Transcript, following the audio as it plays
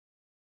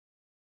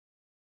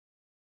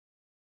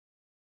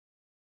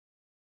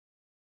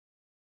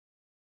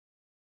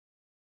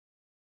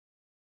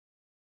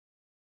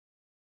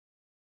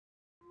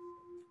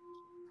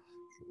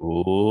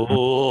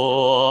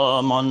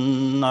Shūmon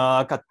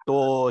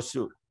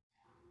Kattō-shū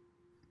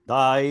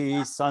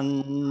第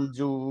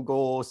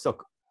35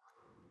則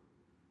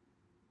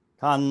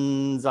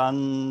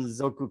Kanzan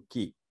属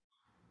記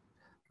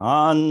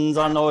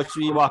Kanzan の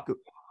主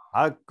枠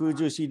白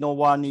樹子の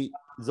輪に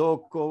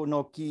属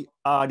の木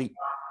あり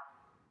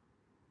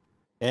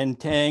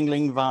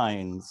Entangling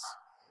vines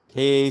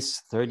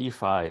Case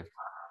 35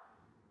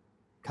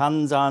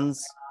 Kanzan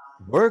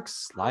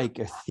works like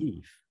a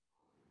thief.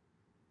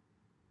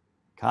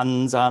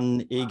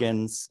 Kanzan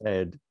Egen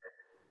said,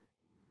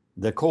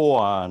 the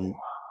koan,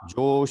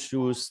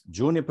 Jōshu's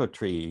juniper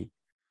tree,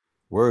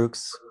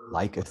 works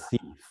like a thief.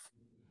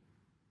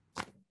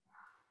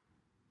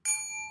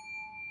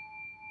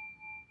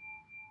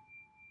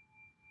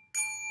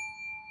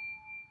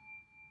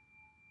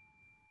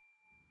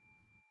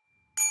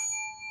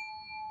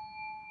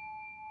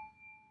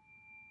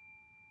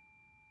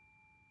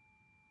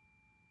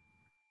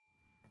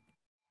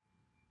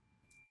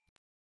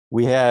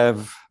 We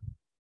have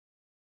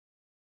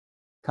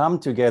come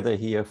together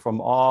here from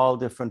all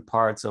different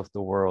parts of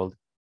the world.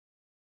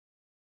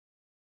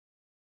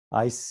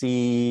 I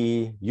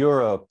see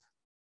Europe.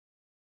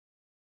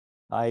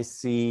 I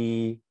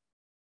see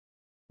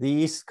the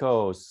East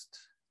Coast,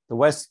 the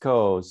West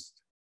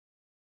Coast,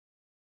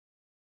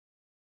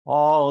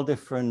 all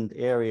different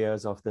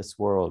areas of this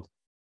world.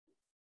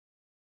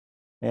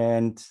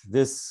 And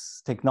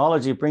this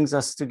technology brings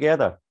us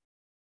together.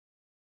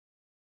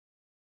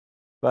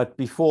 But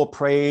before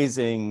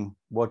praising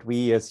what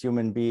we as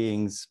human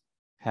beings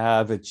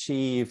have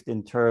achieved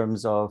in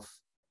terms of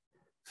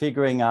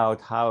figuring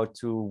out how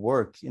to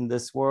work in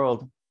this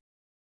world,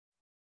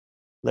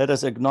 let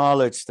us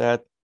acknowledge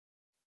that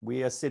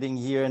we are sitting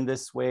here in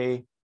this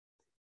way,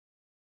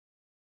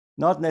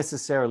 not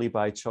necessarily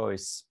by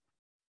choice.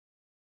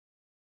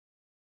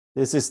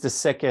 This is the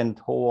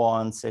second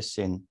Hoon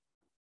Sesshin,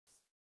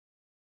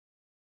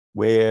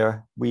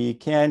 where we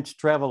can't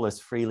travel as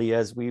freely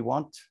as we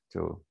want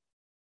to,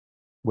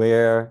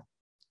 where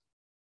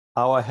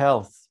our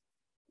health,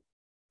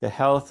 the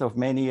health of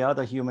many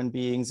other human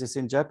beings is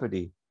in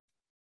jeopardy.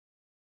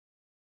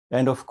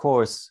 And of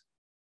course,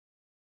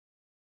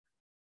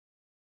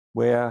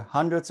 where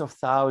hundreds of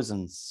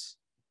thousands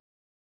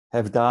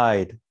have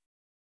died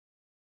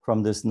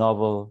from this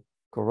novel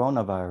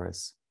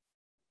coronavirus.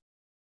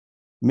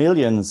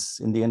 Millions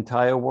in the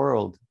entire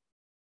world.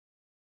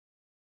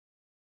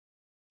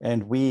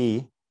 And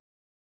we,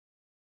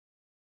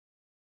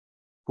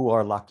 who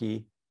are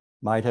lucky,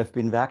 might have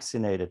been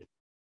vaccinated.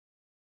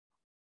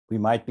 We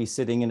might be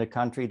sitting in a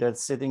country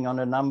that's sitting on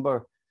a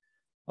number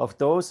of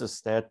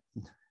doses that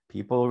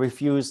people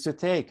refuse to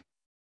take,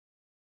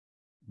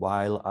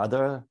 while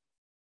other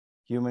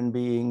human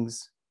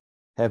beings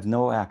have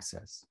no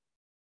access.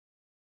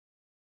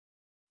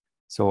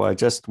 So I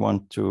just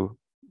want to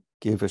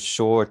give a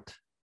short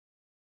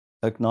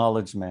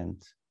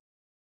acknowledgement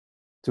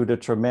to the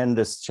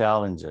tremendous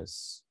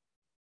challenges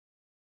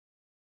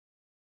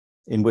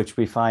in which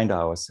we find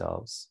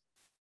ourselves,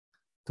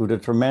 to the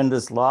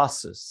tremendous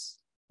losses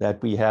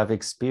that we have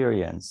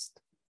experienced.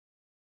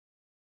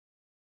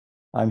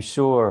 I'm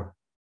sure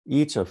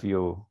each of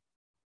you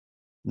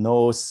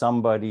knows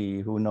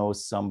somebody who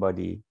knows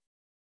somebody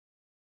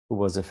who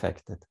was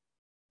affected.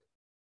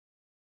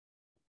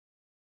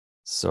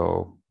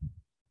 So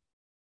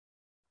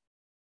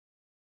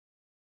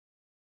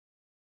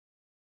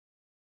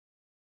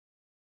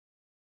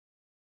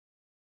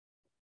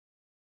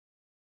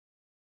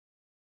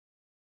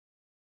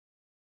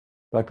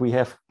but we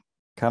have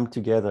come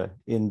together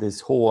in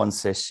this Hoon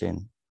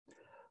Sesshin.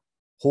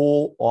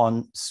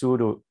 Hoon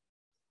Suru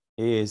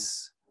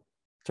is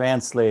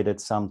translated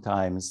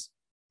sometimes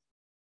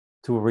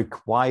to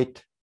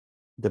requite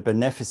the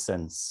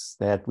beneficence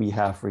that we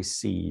have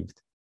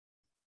received.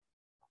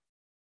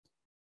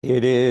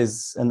 It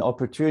is an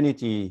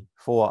opportunity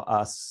for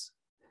us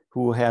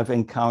who have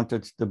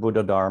encountered the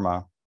Buddha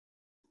Dharma,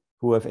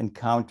 who have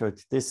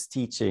encountered this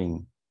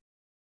teaching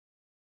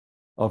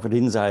of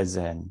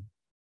Rinzai-zen,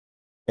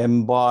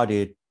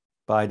 embodied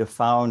by the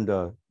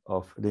founder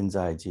of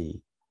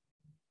Rinzai-ji.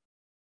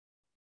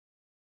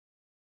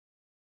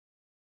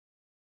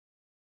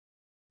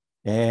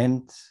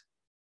 And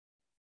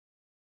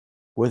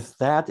with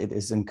that, it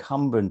is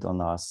incumbent on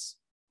us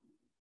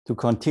to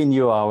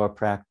continue our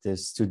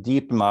practice, to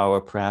deepen our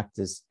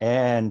practice,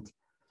 and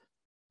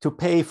to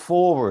pay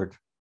forward,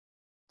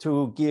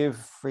 to give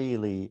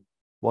freely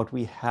what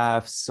we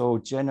have so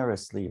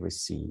generously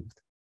received.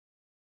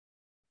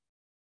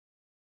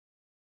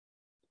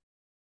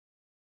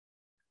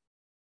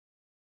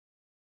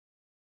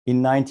 In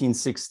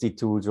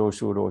 1962,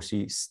 Teishō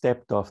Rōshi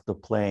stepped off the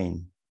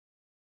plane.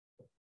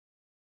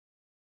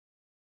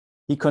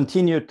 He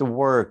continued the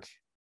work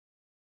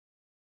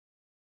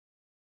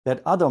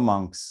that other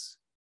monks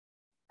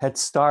had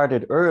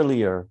started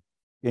earlier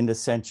in the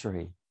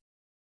century.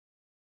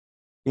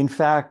 In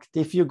fact,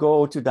 if you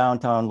go to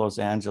downtown Los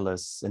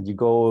Angeles and you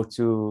go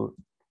to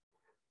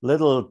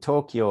little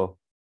Tokyo,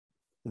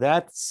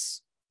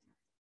 that's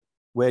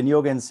where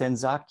Nyogen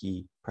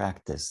Senzaki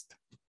practiced.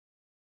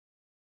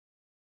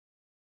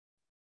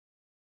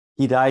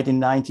 He died in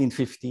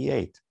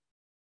 1958.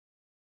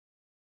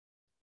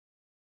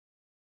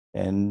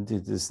 And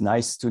it is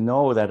nice to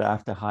know that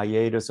after a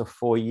hiatus of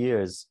 4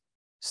 years,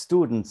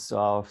 students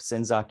of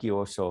Senzaki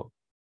Osho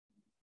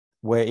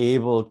were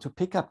able to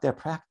pick up their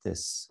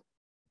practice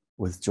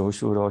with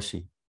Joshu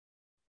Roshi.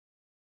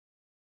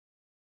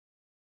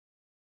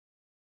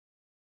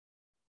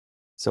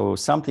 So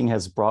something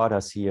has brought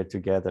us here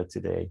together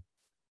today.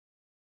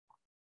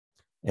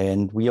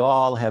 And we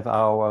all have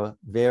our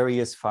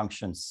various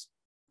functions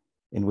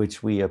in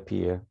which we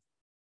appear.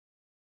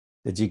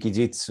 The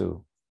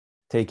Jikijitsu,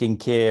 taking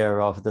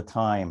care of the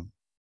time.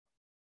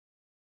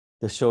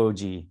 The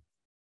Shoji,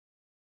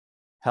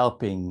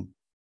 helping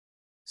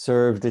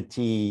serve the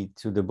tea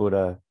to the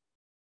Buddha,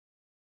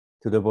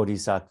 to the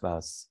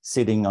Bodhisattvas,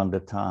 sitting on the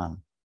tan.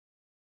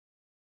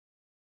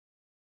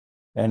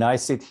 And I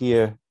sit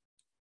here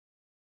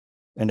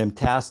and am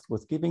tasked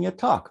with giving a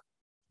talk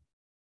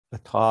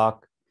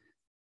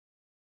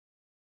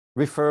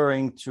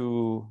referring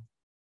to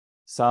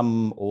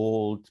some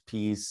old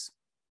piece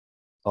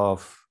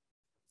of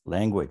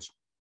language.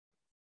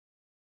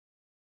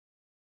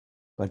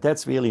 But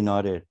that's really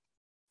not it.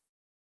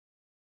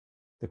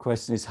 The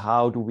question is,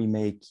 how do we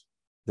make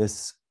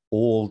this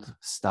old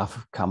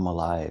stuff come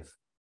alive?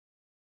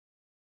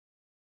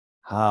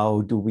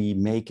 How do we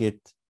make it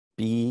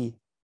be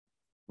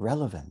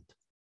relevant?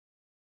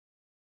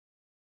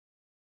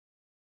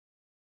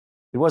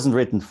 It wasn't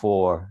written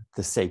for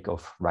the sake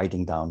of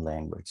writing down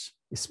language,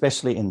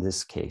 especially in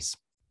this case.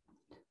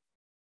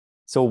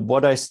 So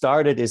what I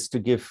started is to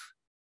give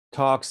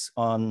talks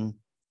on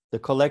the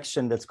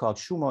collection that's called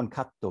Shūmon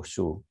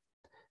Kattō-shū,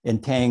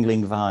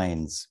 Entangling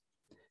Vines.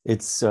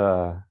 It's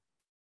a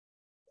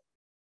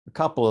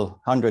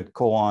couple hundred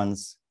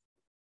koans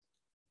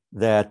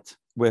that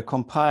were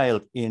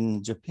compiled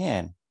in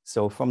Japan.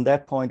 So from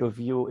that point of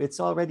view, it's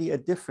already a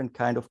different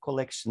kind of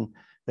collection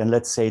than,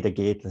 let's say, the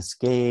Gateless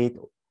Gate,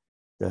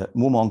 the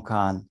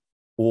Mumonkan,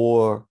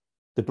 or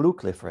the Blue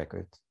Cliff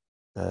record,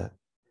 the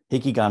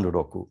Hikigan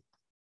Roku,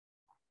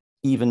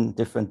 even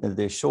different than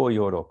the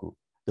Shōyōroku,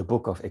 the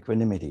Book of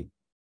Equanimity.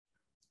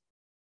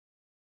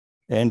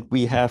 And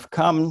we have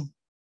come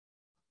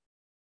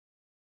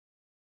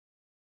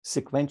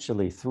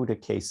sequentially through the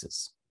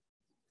cases.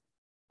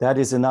 That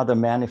is another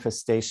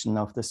manifestation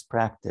of this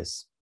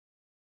practice.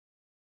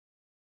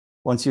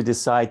 Once you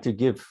decide to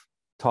give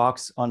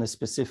talks on a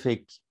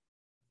specific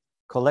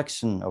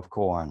collection of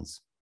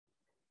koans,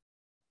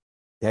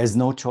 there's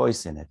no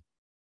choice in it.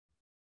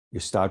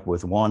 You start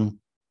with 1,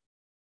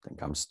 then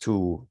comes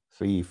 2,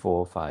 3,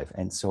 4, 5,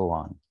 and so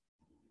on.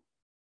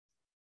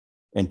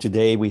 And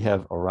today we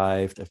have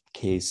arrived at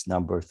case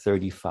number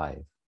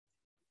 35.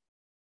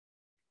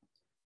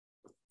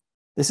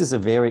 This is a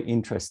very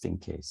interesting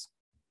case.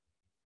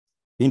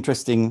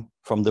 Interesting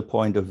from the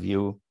point of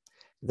view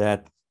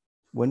that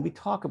when we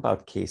talk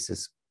about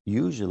cases,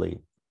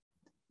 usually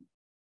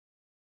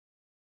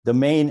the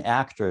main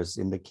actors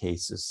in the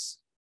cases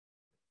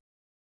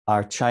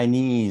are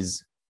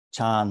Chinese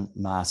Chan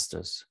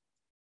masters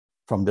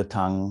from the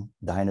Tang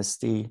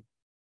dynasty,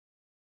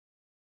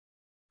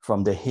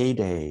 from the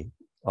heyday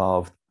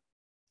of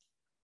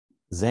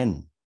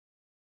Zen,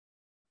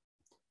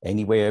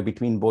 anywhere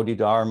between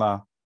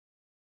Bodhidharma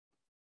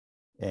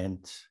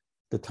and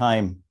the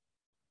time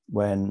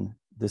when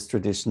this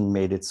tradition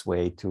made its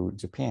way to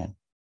Japan.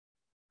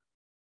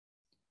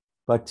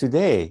 But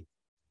today,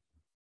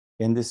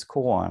 in this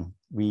koan,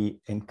 we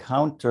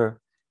encounter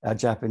a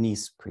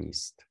Japanese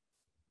priest,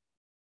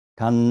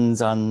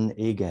 Kanzan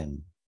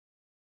Egen.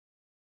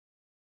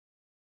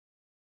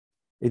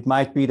 It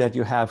might be that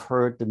you have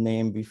heard the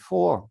name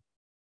before.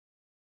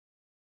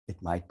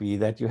 It might be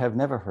that you have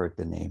never heard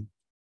the name.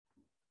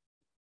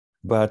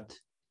 But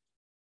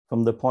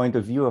from the point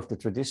of view of the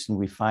tradition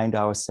we find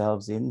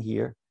ourselves in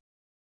here,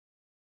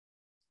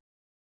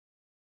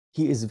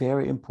 he is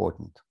very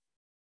important.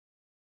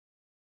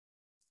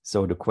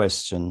 So the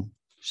question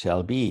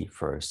shall be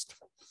first,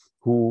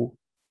 who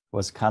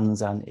was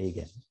Kanzan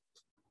Egen?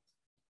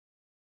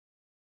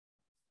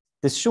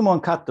 This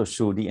Shūmon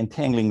Kattō-shū, the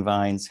Entangling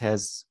Vines,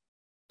 has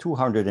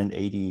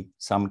 280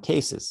 some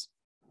cases.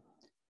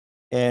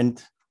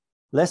 And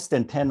less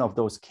than 10 of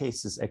those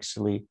cases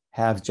actually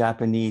have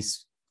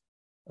Japanese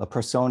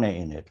persona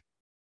in it.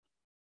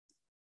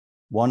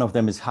 One of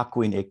them is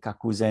Hakuin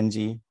Ekkaku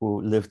Zenji,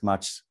 who lived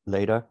much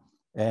later,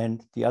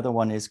 and the other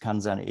one is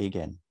Kanzan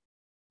Egen.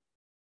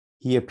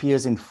 He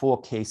appears in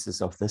 4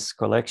 cases of this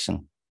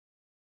collection.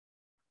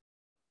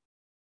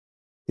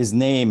 His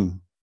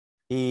name,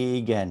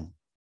 Egen,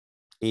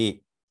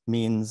 E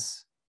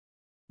means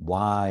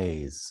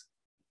wise,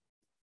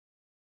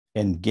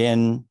 and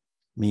Gen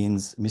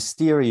means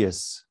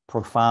mysterious,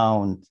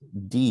 profound,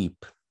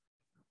 deep.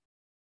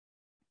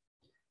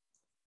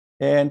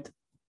 And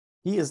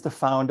he is the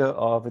founder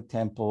of a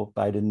temple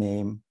by the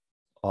name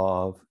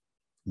of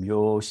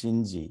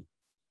Myōshinji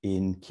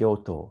in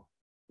Kyoto,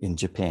 in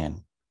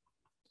Japan.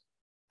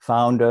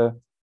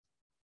 Founding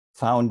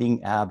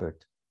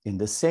abbot, in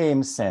the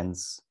same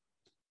sense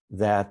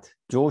that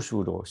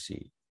Joshu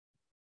Roshi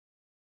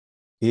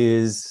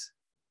is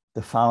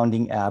the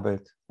founding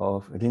abbot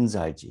of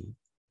Rinzai-ji.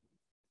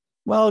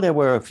 Well, there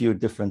were a few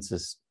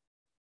differences.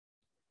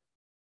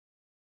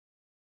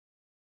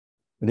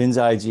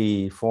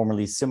 Rinzai-ji,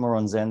 formerly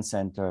Cimarron Zen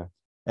Center,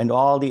 and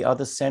all the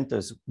other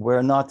centers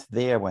were not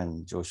there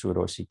when Joshu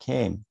Roshi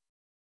came.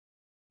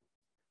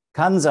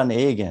 Kanzan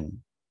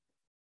Egen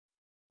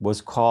was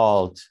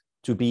called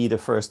to be the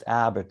first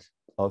abbot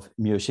of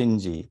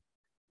Myoshinji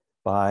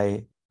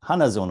by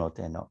Hanazono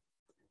Tenno,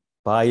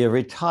 by a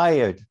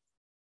retired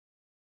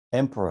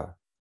emperor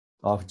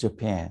of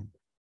Japan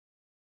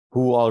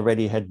who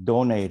already had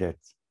donated,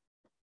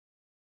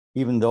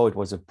 even though it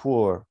was a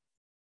poor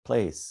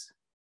place,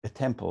 a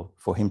temple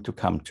for him to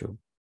come to.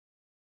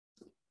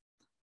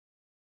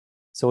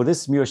 So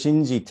this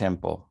Myoshinji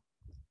temple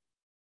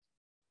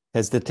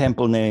has the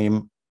temple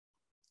name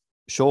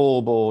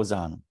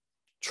Shōbozan,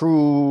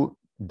 True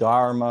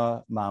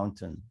Dharma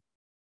Mountain.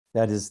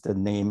 That is the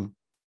name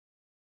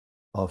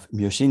of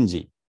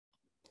Myoshinji.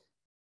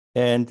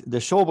 And the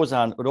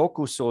Shōbozan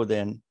Rokuso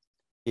then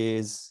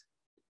is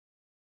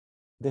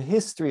the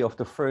history of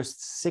the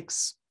first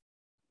 6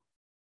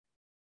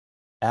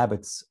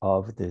 abbots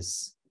of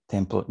this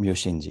temple,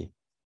 Myoshinji.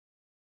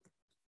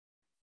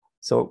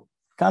 So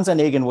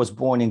Kanzan Egen was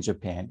born in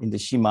Japan, in the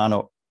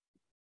Shimano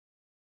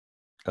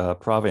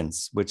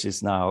province, which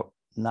is now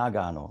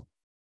Nagano,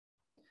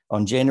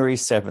 on January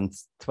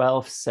 7th,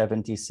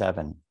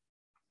 1277.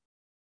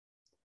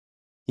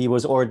 He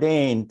was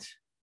ordained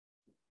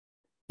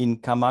in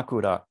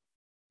Kamakura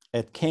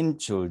at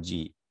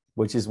Kenchō-ji,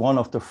 which is one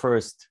of the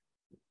first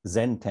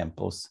Zen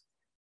temples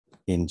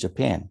in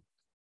Japan.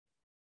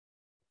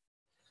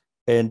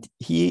 And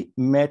he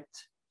met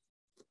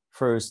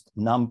first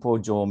Nampo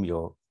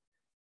Jōmyō,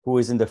 who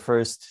is in the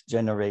first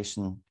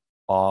generation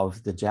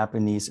of the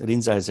Japanese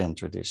Rinzai Zen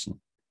tradition.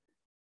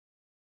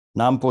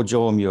 Nampo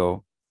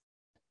Jōmyō,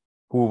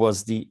 who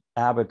was the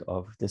abbot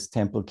of this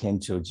temple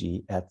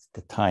Kenchō-ji at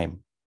the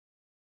time.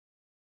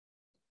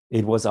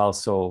 It was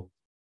also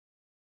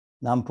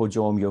Nampo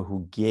Jōmyō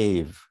who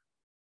gave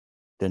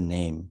the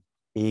name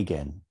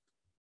Egen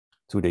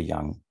to the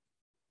young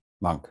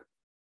monk.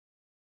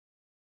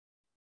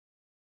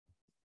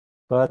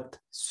 But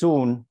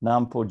soon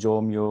Nampo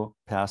Jōmyō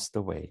passed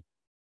away,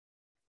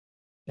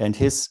 and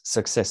his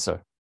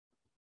successor,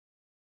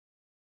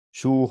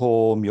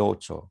 Shūho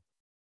Myocho,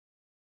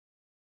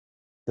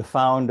 the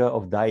founder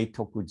of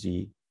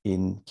Daitokuji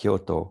in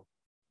Kyoto,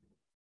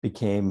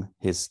 became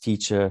his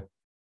teacher,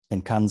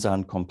 and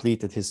Kanzan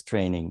completed his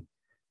training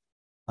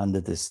under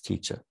this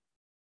teacher.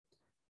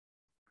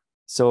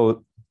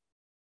 So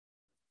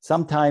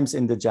sometimes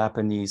in the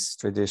Japanese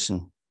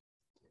tradition,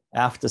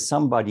 after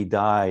somebody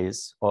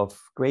dies of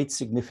great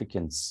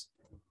significance,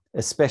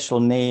 a special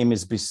name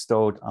is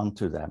bestowed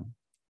unto them.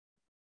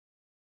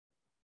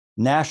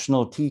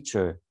 National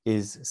teacher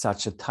is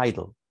such a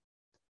title.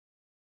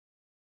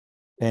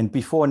 And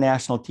before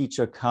national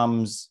teacher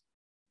comes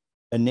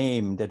a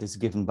name that is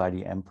given by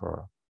the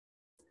emperor.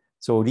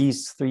 So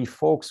these 3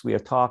 folks we are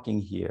talking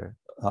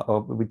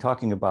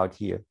about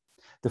here,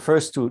 the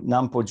first 2,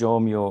 Nampo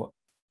Jōmyō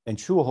and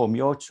Shūho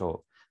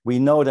Myocho, we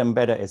know them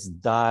better as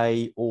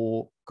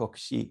Dai-o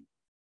Kokushi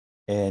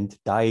and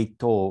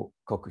Dai-to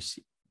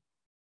Kokushi.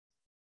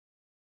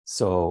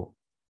 So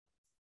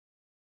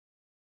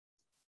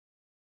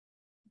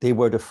they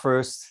were the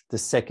first, the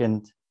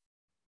second,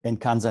 and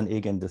Kanzan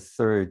Egen the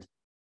third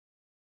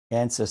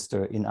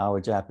ancestor in our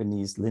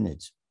Japanese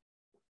lineage.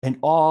 And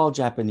all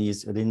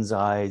Japanese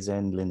Rinzai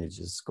Zen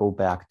lineages go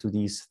back to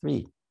these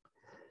 3.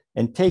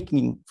 And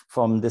taking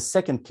from the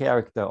second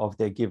character of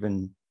their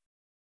given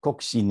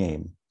Kokushi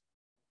name,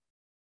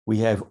 we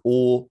have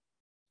O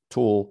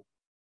To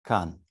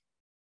Kan.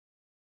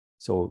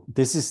 So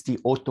this is the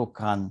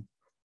Otokan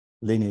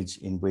lineage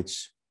in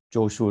which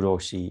Joshu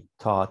Roshi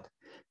taught,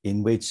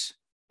 in which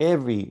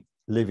every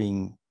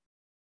living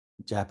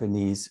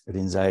Japanese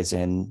Rinzai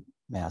Zen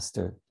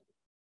master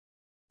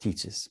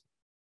teaches.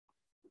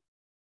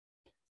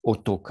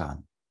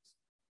 Otokan.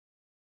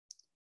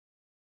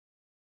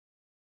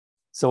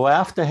 So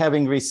after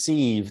having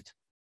received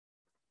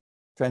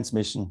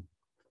transmission,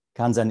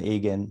 Kanzan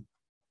Egen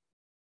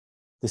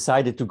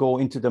decided to go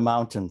into the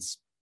mountains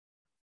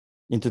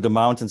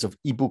of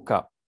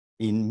Ibuka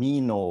in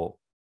Mino,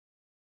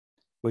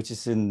 which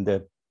is in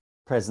the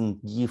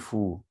present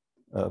Gifu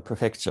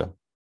prefecture,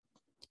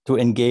 to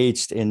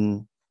engage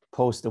in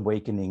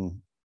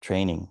post-awakening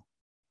training.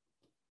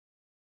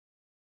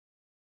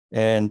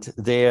 And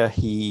there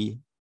he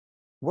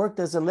worked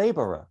as a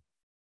laborer.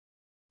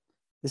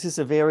 This is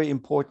a very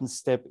important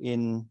step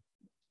in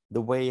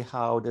the way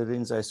how the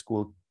Rinzai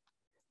school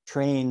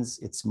trains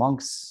its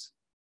monks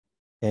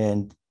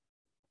and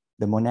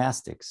the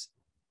monastics.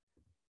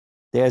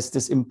 There's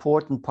this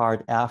important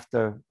part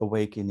after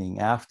awakening,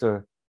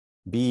 after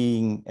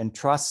being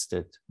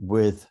entrusted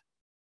with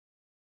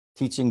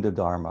teaching the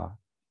Dharma,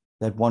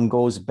 that one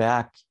goes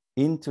back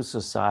into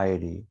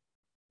society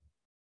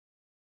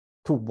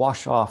to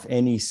wash off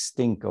any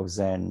stink of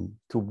Zen,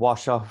 to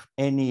wash off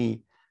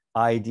any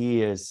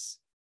ideas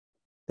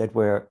that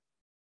were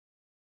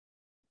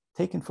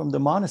taken from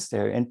the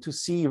monastery and to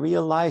see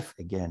real life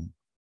again,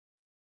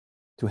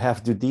 to have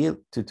to deal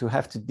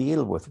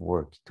with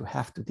work, to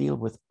have to deal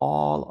with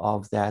all of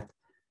that,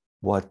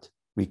 what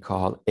we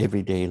call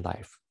everyday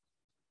life.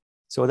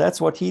 So that's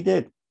what he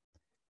did.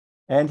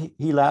 And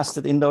he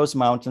lasted in those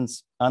mountains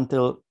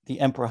until the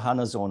Emperor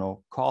Hanazono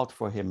called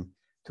for him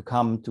to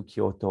come to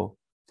Kyoto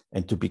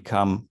and to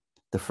become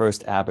the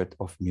first abbot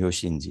of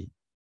Myōshinji.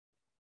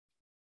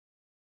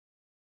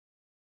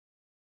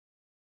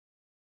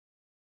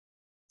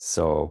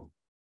 So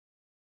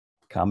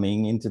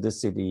coming into the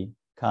city,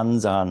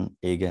 Kanzan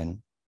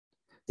Egen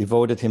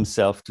devoted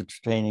himself to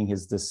training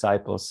his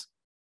disciples,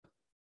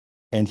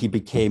 and he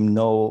became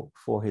known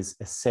for his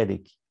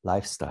ascetic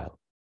lifestyle.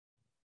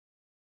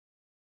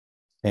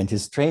 And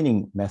his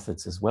training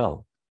methods as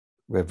well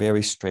were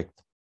very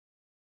strict.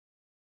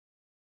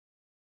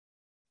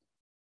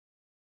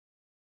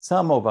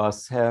 Some of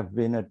us have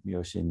been at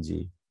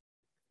Myōshinji,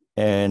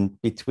 and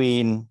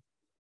between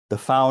the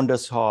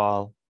Founders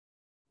Hall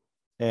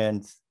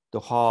and the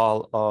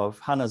hall of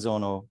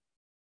Hanazono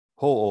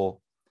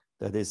Ho'o,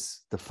 that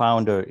is the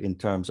founder in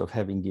terms of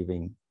having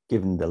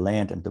given the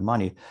land and the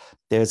money,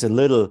 there's a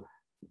little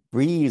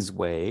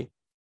breezeway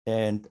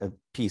and a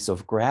piece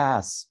of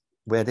grass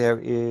where there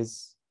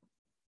is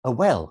a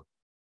well.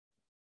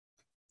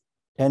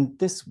 And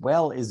this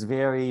well is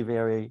very,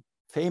 very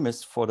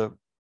famous for the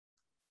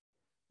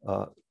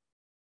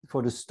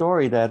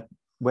story that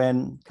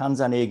when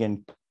Kanzan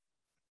Egen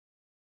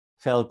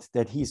felt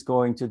that he's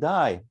going to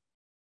die,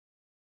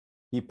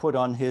 he put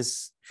on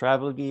his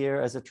travel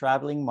gear as a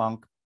traveling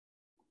monk,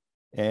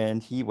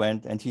 and he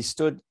went and he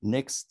stood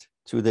next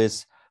to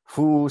this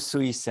Fu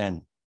Sui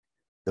Sen,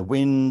 the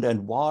wind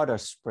and water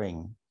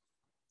spring,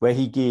 where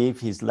he gave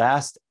his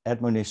last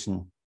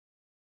admonition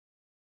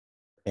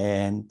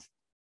and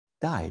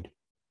died.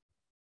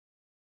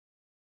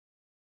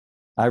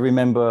 I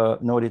remember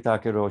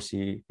Noritake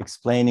Roshi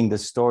explaining the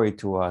story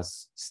to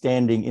us,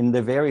 standing in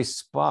the very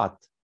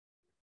spot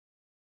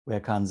where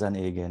Kanzan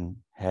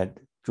Egen had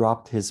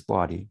dropped his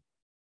body.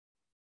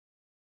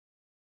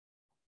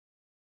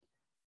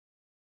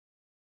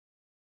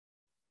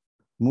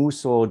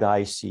 Muso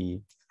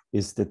Daishi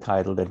is the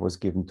title that was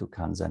given to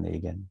Kanzan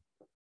Egen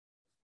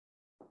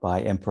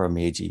by Emperor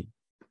Meiji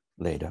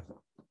later.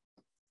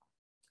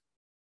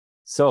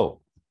 So,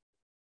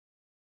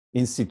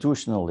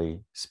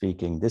 institutionally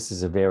speaking, this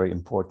is a very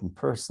important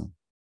person.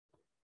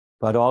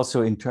 But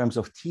also in terms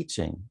of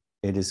teaching,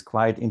 it is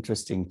quite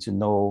interesting to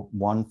know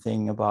one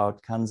thing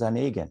about Kanzan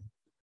Egen,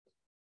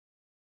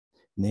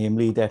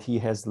 namely that he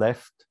has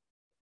left,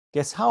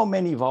 guess how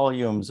many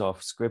volumes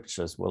of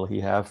scriptures will he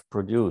have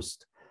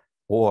produced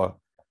or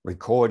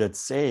recorded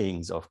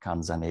sayings of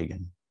Kanzan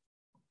Egen?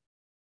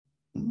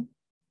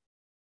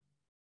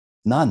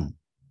 None.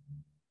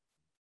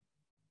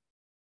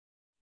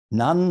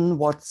 None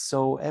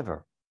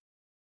whatsoever.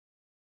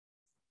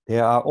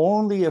 There are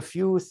only a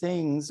few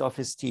things of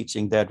his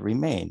teaching that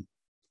remain.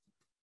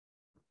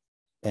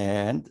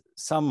 And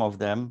some of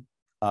them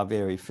are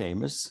very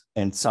famous,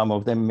 and some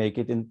of them make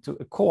it into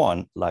a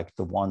koan, like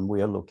the one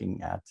we are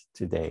looking at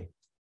today.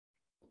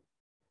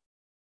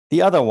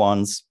 The other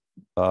ones,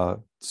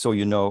 so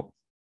you know,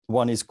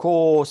 one is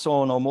Ko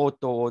sono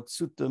moto o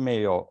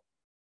tsutumeyo.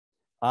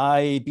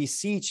 I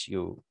beseech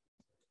you,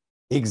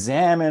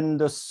 examine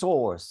the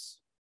source.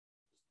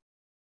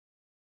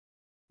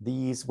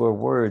 These were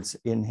words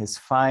in his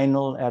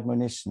final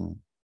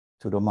admonition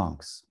to the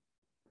monks,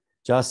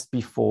 just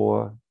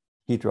before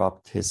he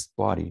dropped his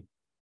body.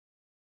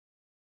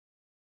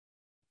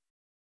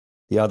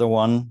 The other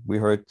one we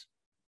heard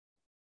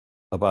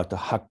about the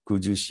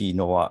Hakujushi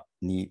no wa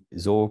ni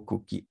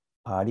zokuki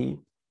ari,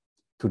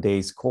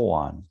 today's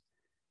koan.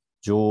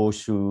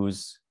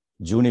 Jōshu's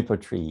juniper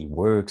tree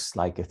works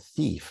like a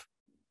thief.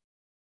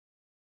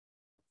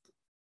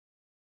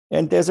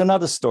 And there's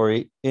another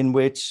story in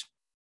which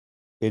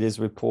it is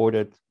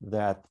reported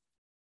that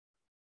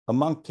a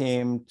monk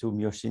came to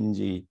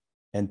Myōshinji,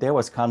 and there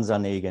was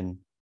Kanzan Egen.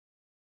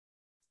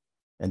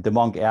 And the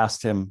monk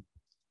asked him,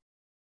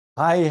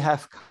 I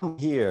have come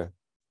here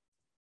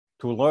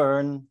to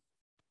learn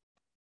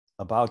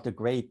about the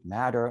great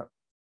matter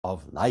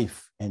of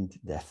life and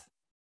death.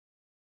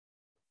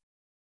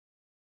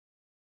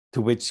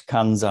 To which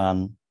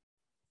Kanzan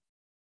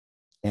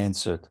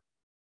answered,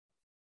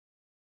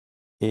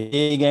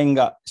 Egen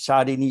ga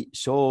shari ni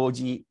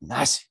shōji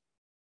nashi,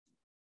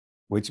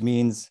 which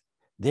means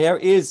there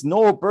is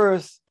no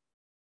birth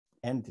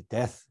and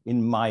death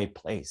in my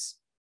place.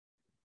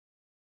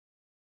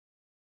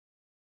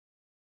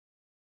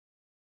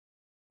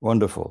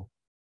 Wonderful.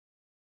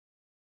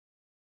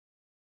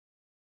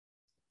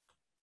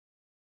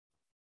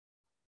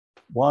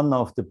 One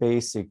of the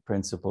basic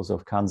principles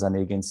of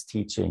Kanzan Egen's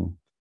teaching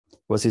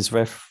was his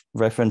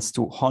reference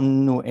to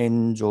Honnu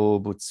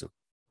Enjo Butsu,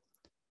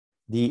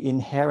 the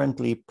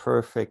inherently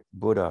perfect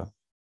Buddha.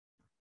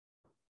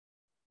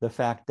 The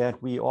fact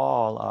that we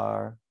all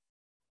are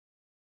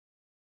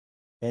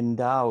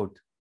endowed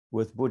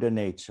with Buddha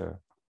nature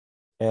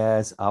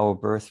as our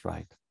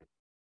birthright.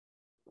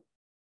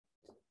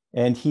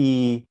 And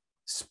he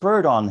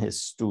spurred on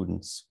his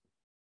students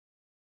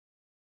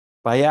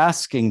by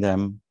asking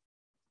them,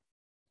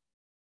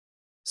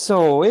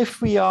 so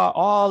if we are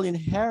all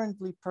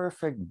inherently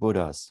perfect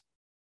Buddhas,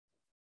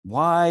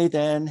 why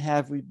then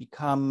have we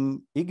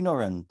become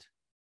ignorant,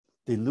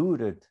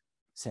 deluded,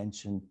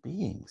 sentient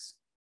beings?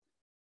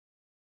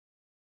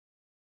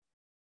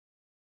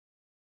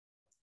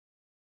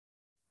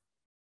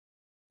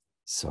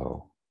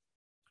 So,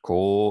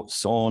 ko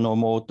sono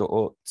moto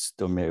o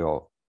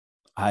tsutomeo,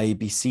 I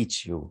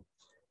beseech you,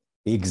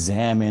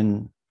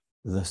 examine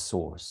the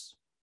source.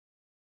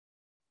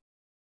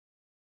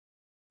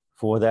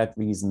 For that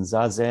reason,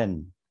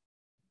 Zazen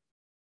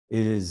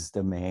is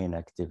the main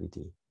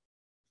activity.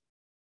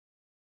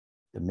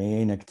 The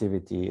main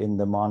activity in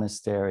the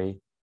monastery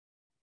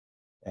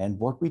and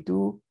what we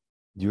do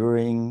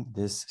during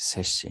this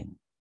Sesshin.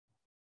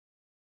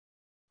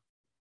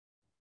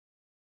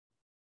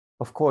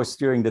 Of course,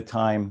 during the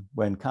time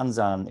when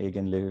Kanzan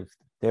Egen lived,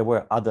 there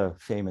were other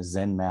famous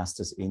Zen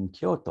masters in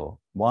Kyoto.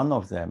 One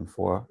of them,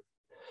 for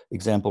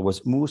example,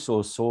 was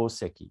Muso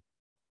Soseki,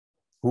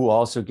 who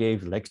also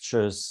gave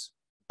lectures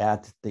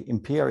at the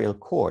imperial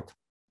court.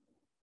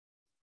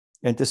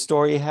 And the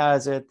story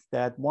has it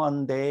that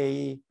one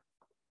day,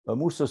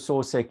 Muso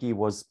Soseki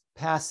was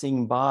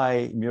passing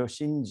by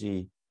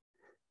Myoshinji,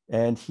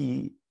 and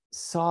he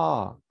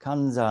saw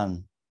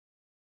Kanzan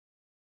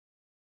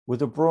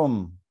with a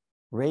broom,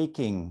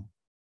 raking,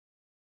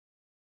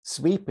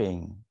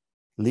 sweeping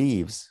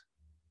leaves.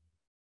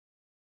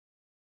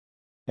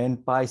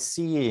 And by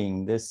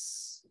seeing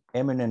this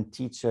eminent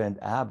teacher and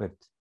abbot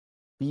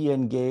be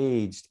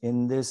engaged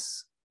in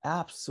this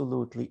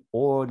absolutely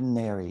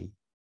ordinary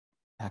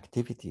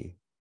activity,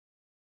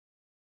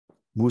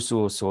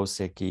 Muso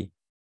Soseki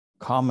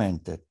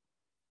commented,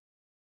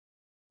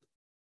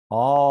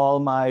 all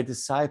my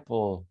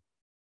disciple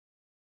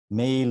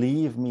may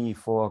leave me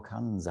for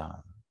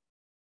Kanzan.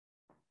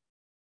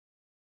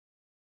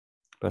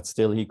 But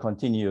still he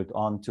continued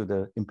on to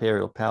the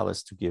imperial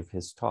palace to give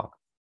his talk.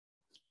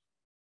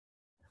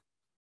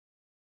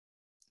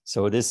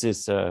 So this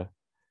is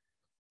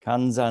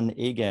Kanzan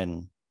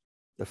Egen,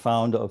 the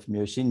founder of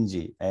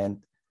Myoshinji.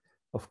 And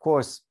of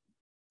course,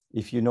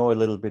 if you know a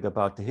little bit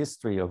about the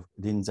history of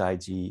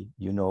Rinzai-ji,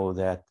 you know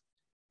that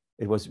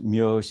it was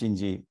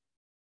Myoshinji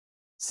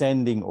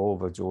sending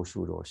over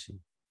Teishō Rōshi.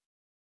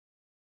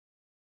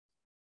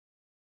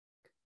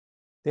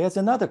 There's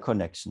another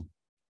connection.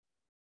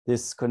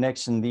 This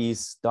connection,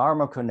 these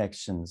Dharma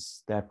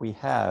connections that we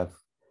have,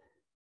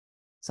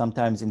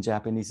 sometimes in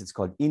Japanese it's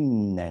called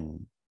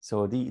innen.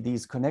 So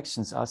these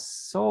connections are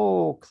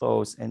so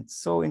close and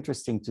so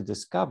interesting to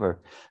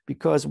discover,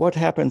 because what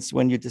happens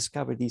when you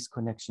discover these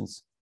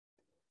connections?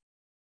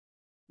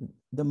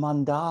 The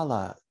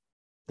mandala,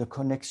 the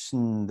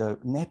connection, the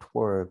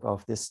network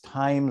of this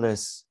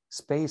timeless,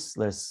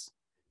 spaceless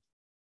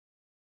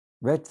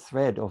red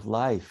thread of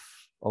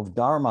life, of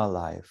Dharma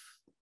life,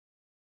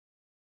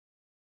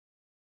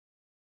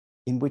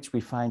 in which we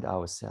find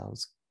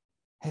ourselves,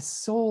 has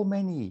so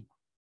many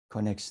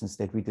connections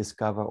that we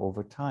discover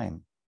over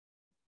time.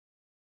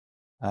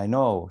 I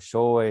know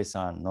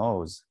Shoei-san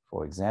knows,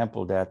 for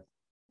example, that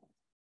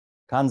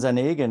Kanzan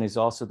Egen is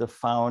also the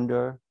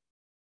founder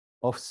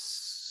of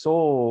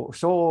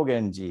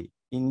Shogen-ji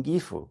in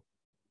Gifu.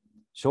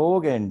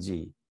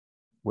 Shogen-ji,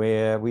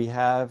 where we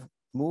have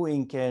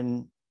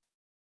Muinken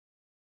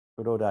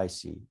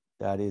Rodaishi,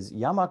 that is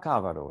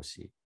Yamakawa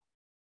Rōshi,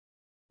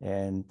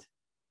 and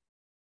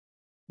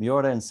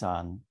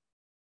Myoren-san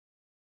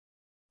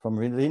from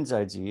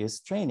Rinzai-ji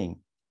is training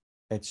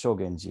at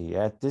Shogen-ji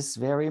at this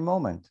very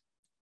moment,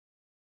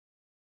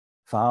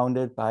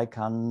 founded by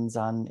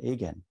Kanzan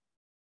Egen.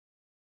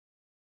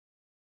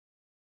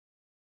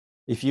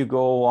 If you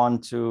go on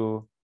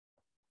to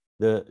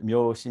the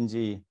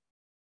Myoshinji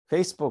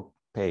Facebook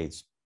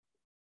page,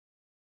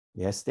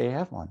 yes, they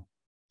have one.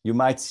 You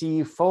might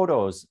see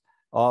photos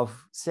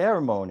of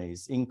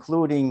ceremonies,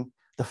 including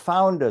the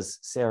founders'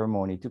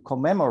 ceremony to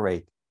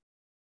commemorate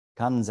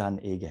Kanzan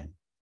Egen.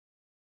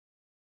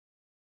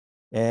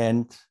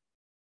 And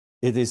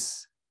it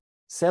is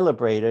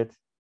celebrated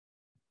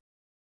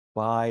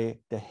by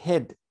the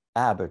head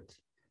abbot,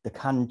 the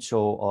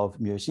Kancho of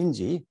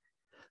Myoshinji,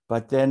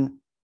 but then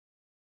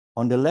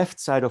on the left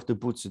side of the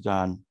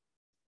Butsudan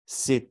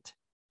sit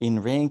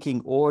in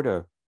ranking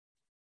order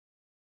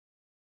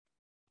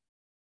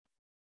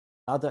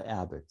other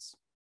abbots.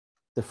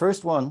 The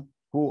first one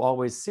who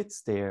always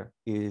sits there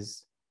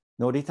is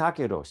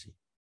Noritake Rōshi.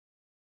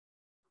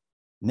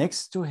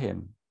 Next to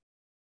him,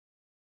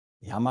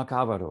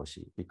 Yamakawa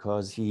Rōshi,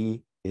 because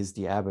he is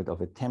the abbot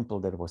of a temple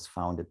that was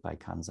founded by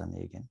Kanzan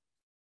Egen.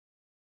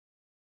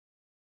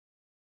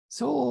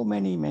 So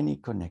many, many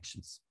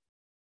connections.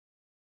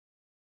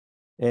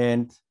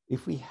 And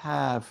if we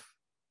have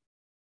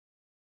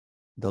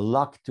the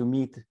luck to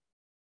meet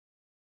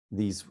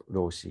these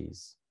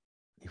Roshis,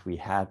 if we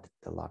had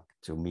the luck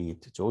to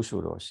meet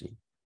Teishō Rōshi,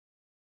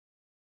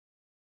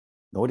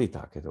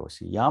 Noritake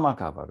Rōshi,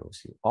 Yamakawa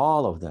Rōshi,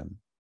 all of them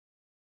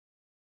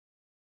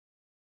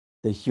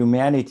the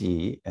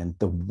humanity and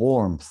the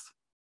warmth,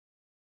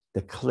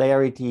 the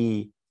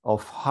clarity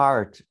of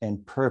heart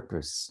and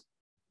purpose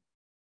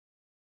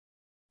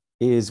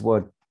is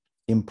what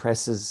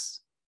impresses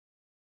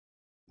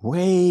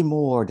way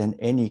more than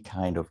any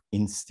kind of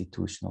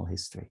institutional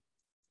history.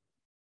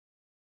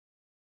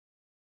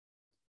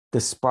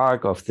 The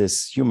spark of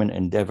this human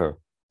endeavor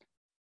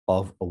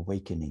of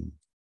awakening,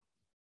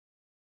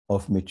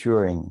 of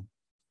maturing,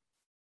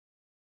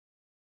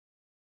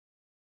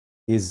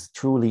 is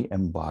truly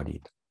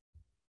embodied.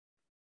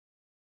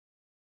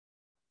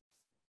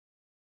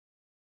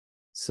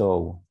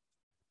 So,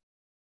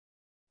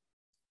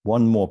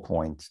 one more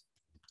point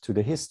to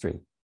the history.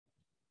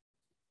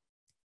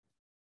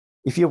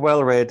 If you're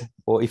well read,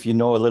 or if you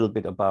know a little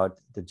bit about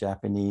the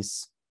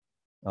Japanese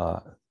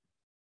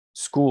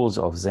schools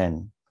of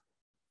Zen,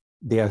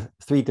 there are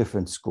three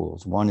different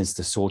schools. One is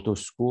the Soto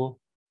school,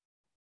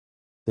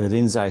 the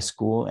Rinzai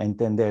school, and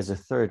then there's a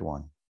third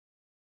one.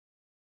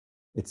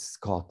 It's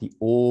called the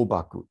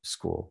Obaku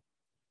school.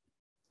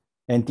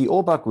 And the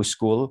Obaku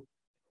school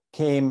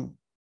came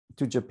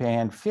to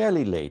Japan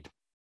fairly late.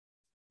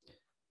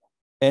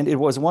 And it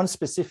was one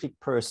specific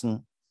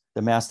person,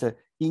 the master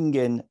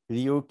Egen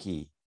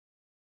Ryuki,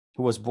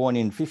 who was born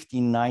in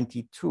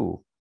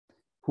 1592,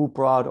 who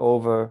brought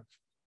over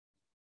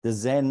the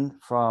Zen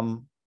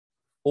from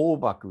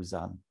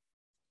Obakuzan,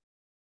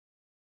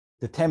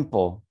 the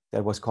temple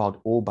that was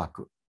called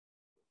Obaku,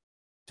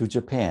 to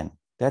Japan.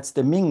 That's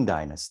the Ming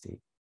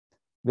dynasty.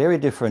 Very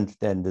different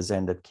than the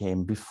Zen that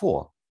came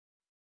before.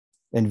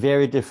 And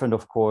very different,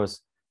 of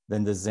course,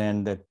 than the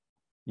Zen that,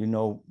 you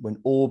know, when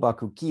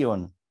Obaku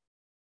Kion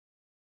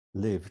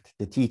lived,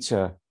 the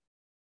teacher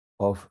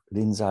of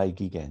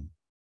Rinzai-ji.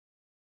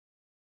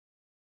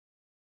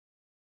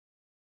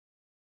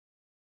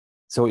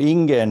 So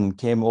Ingen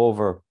came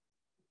over.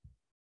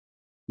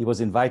 He was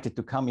invited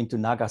to come into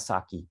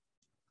Nagasaki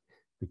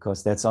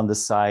because that's on the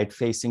side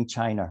facing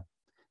China.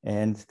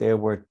 And there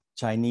were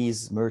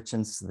Chinese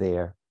merchants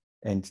there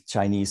and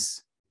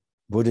Chinese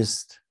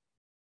Buddhist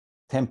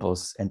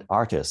temples and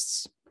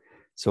artists.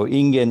 So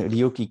Ingen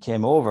Ryuki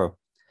came over.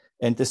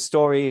 And the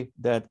story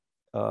that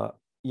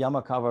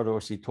Yamakawa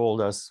Roshi told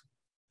us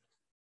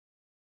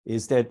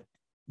is that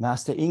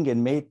Master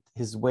Ingen made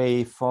his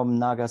way from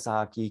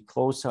Nagasaki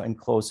closer and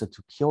closer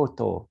to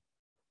Kyoto.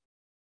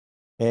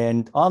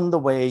 And on the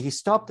way, he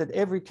stopped at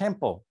every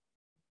temple.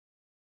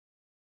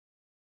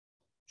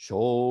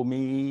 Show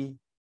me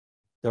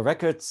the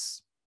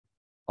records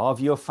of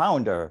your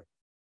founder.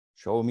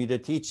 Show me the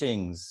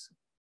teachings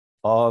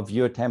of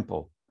your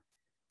temple.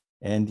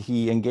 And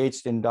he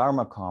engaged in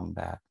Dharma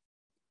combat.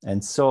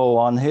 And so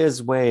on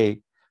his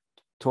way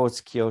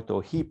towards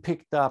Kyoto, he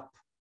picked up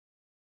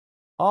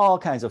all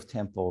kinds of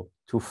temple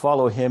to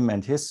follow him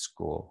and his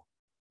school.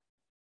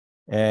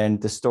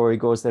 And the story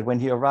goes that when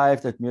he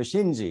arrived at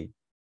Myoshinji,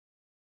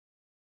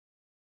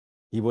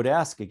 he would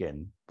ask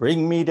again,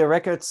 bring me the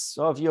records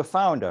of your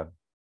founder.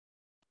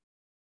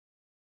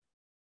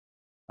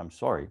 I'm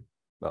sorry,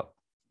 well,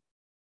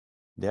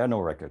 there are no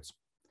records.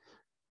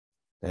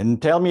 Then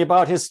tell me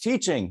about his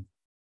teaching.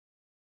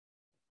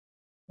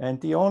 And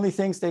the only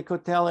things they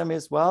could tell him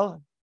is,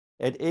 well,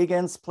 at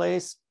Egen's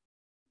place,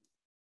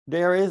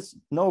 there is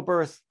no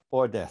birth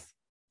or death.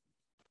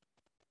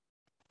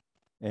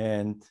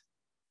 And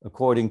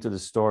according to the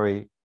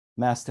story,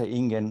 Master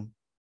Ingen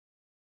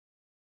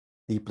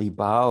deeply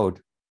bowed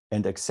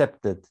and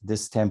accepted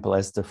this temple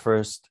as the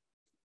first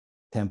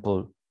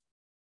temple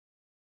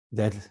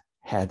that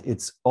had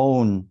its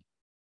own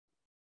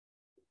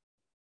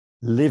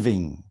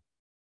living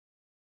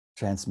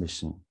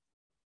transmission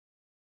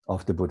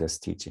of the Buddha's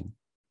teaching.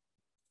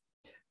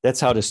 That's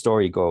how the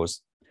story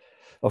goes.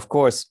 Of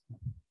course,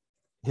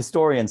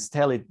 historians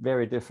tell it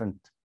very different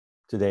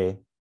today.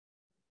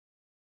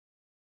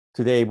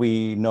 Today,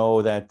 we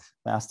know that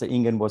Master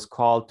Ingen was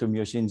called to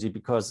Myoshinji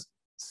because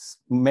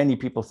many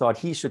people thought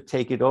he should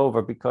take it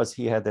over because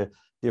he had a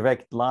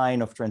direct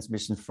line of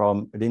transmission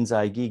from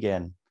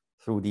Rinzai-ji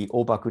through the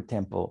Obaku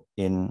temple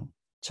in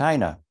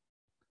China.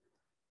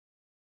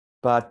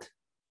 But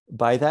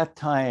by that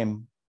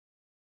time,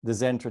 the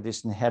Zen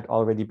tradition had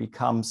already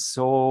become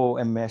so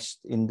enmeshed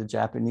in the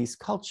Japanese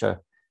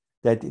culture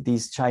that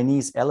these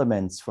Chinese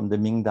elements from the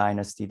Ming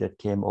dynasty that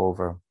came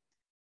over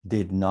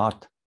did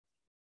not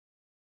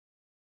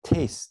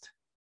taste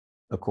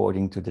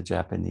according to the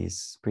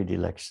Japanese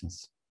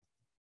predilections.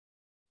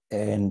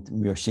 And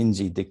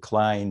Myoshinji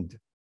declined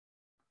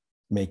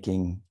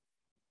making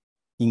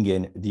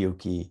Ingen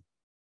Ryuki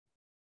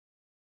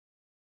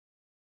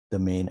the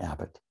main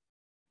abbot.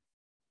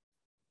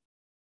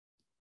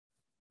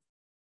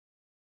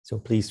 So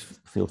please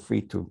feel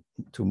free to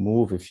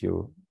move if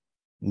you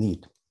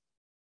need.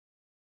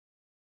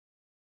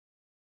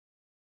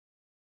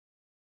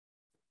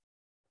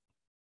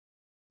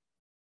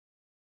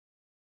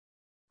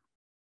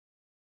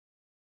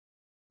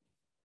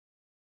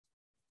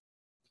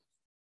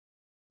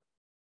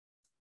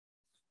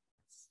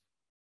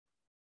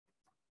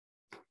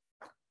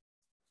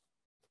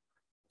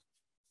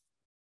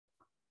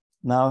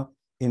 Now,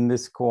 in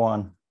this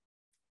koan,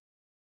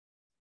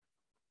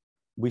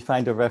 we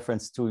find a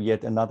reference to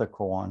yet another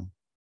koan,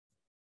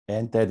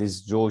 and that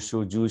is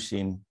Jōshū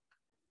Jushin,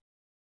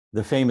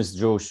 the famous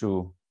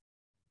Jōshū,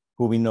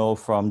 who we know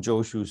from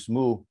Jōshū's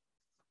Mu,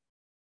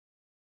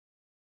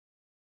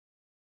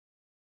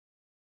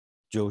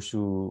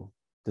 Jōshū,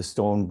 the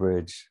stone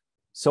bridge,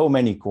 so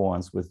many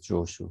koans with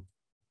Jōshū.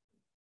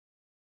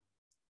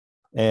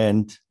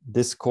 And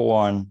this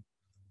koan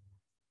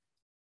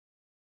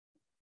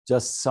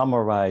just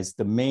summarized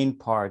the main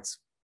parts.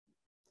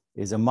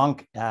 Is a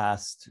monk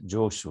asked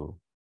Jōshū,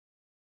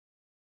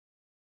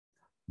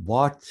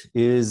 what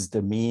is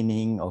the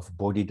meaning of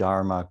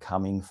Bodhidharma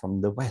coming from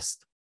the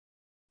West?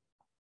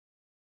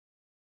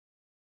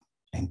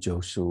 And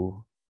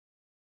Jōshū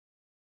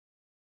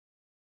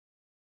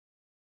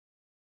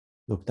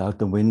looked out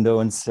the window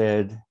and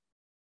said,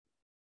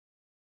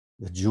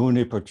 the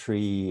juniper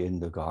tree in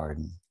the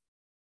garden.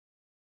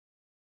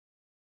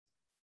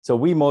 So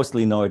we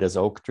mostly know it as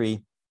oak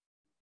tree,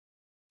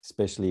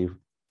 especially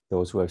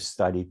those who have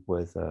studied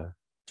with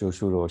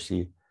Teishō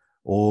Roshi,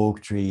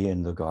 oak tree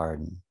in the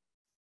garden.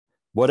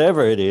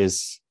 Whatever it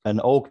is,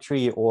 an oak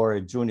tree or a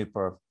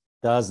juniper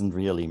doesn't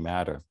really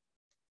matter.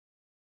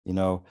 You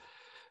know,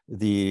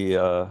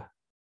 the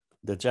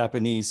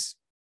Japanese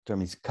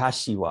term is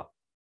kashiwa,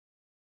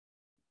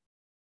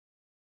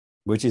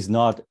 which is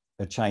not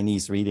a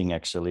Chinese reading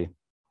actually.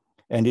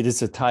 And it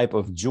is a type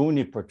of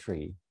juniper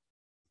tree.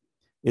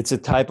 It's a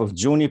type of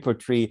juniper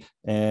tree,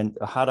 and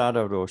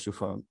Harada Roshi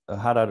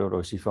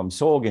from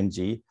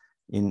Sogenji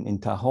in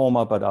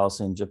Tahoma, but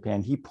also in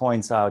Japan, he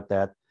points out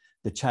that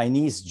the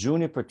Chinese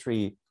juniper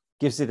tree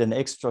gives it an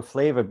extra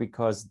flavor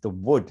because the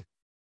wood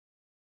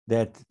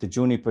that the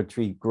juniper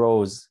tree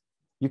grows,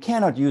 you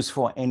cannot use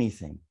for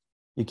anything.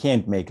 You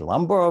can't make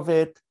lumber of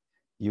it.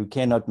 You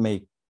cannot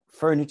make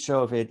furniture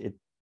of it. It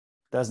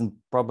doesn't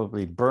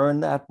probably burn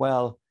that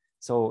well.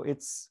 So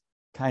it's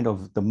kind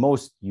of the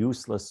most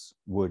useless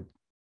wood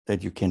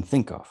that you can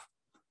think of.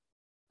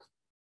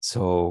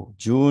 So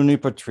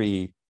juniper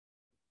tree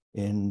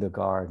in the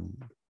garden.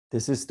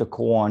 This is the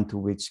koan to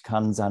which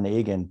Kanzan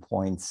Egen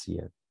points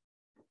here.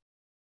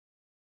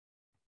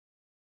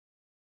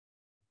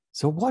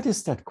 So what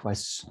is that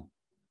question?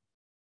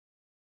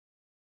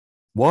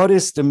 What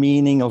is the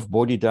meaning of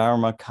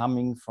Bodhidharma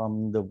coming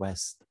from the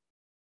West?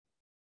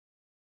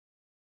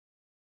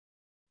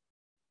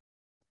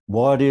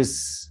 What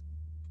is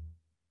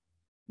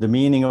the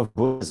meaning of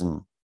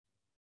Buddhism?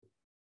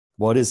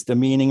 What is the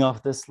meaning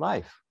of this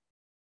life?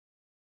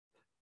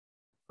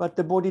 But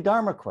the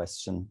Bodhidharma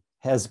question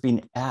has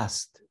been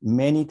asked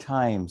many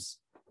times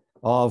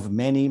of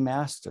many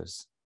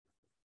masters.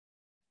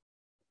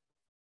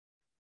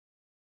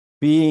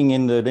 Being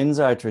in the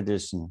Rinzai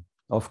tradition,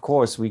 of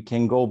course, we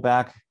can go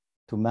back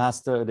to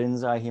Master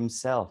Rinzai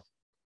himself.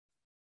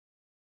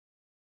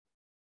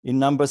 In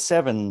number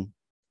 7,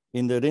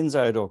 in the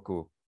Rinzai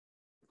Roku,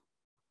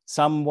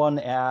 someone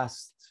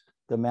asked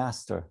the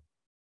master,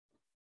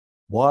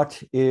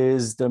 what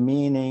is the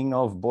meaning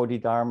of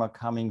Bodhidharma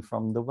coming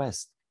from the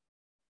West?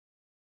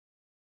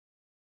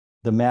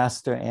 The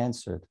master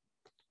answered,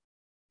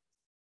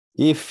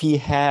 if he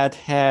had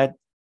had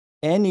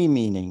any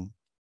meaning,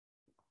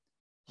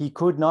 he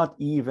could not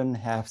even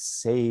have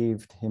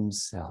saved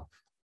himself.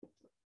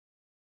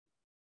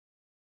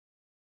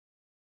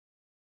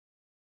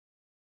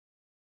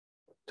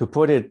 To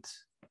put it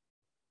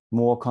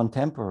more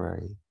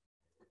contemporary,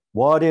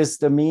 what is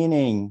the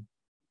meaning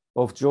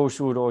of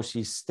Jōshū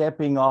Roshi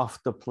stepping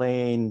off the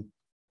plane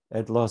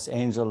at Los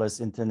Angeles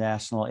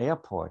International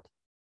Airport?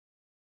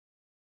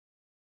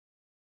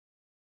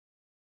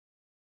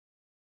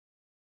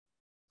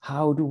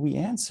 How do we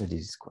answer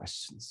these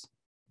questions?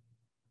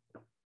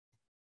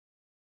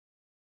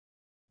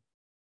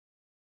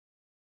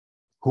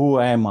 Who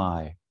am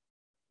I?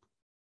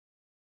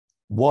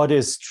 What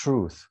is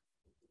truth?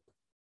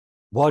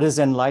 What is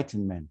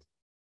enlightenment?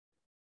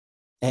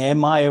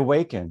 Am I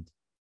awakened?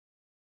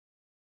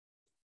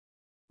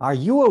 Are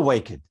you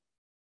awakened?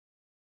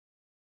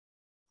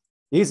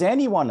 Is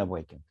anyone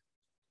awakened?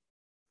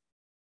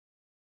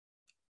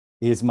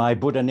 Is my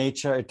Buddha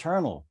nature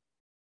eternal?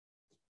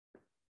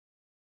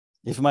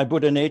 If my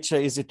Buddha nature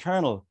is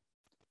eternal,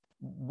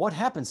 what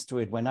happens to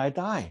it when I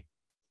die?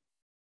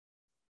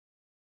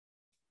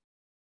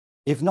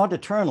 If not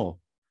eternal,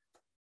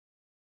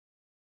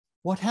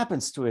 what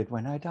happens to it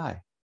when I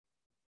die?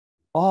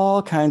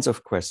 All kinds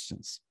of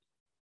questions.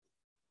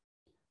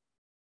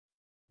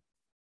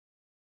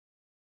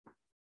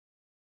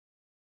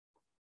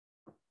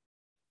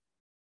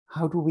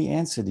 How do we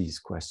answer these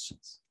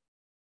questions?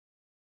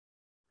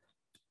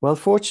 Well,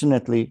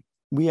 fortunately,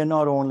 we are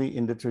not only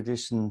in the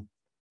tradition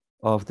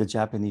of the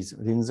Japanese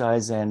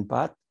Rinzai Zen,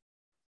 but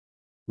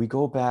we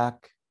go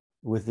back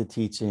with the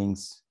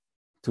teachings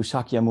to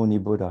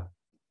Shakyamuni Buddha,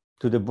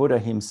 to the Buddha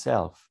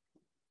himself.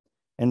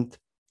 And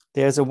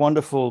there's a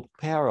wonderful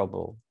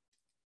parable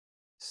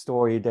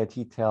story that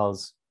he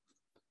tells,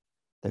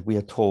 that we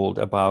are told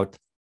about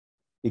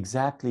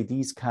exactly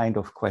these kind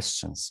of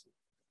questions.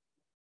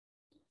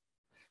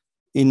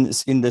 In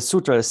the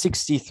Sutra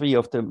 63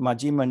 of the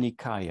Majjhima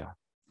Nikaya,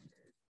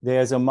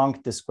 there's a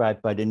monk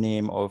described by the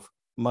name of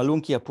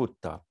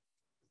Malunkyaputta,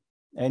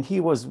 and he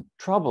was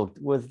troubled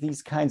with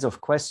these kinds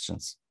of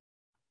questions.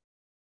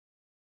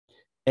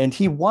 And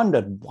he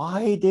wondered,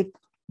 why did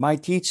my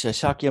teacher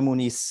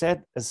Shakyamuni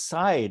set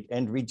aside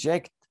and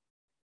reject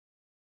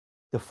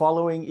the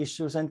following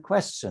issues and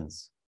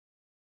questions?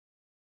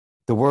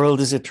 The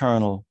world is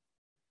eternal.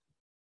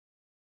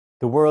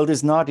 The world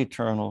is not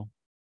eternal.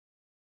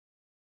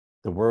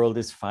 The world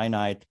is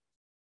finite.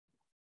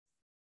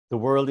 The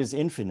world is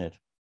infinite.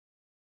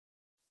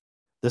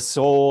 The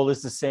soul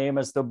is the same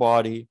as the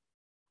body.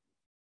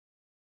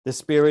 The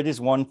spirit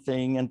is one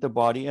thing and the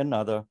body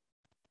another.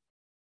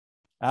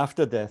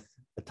 After death,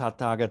 the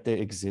Tathagata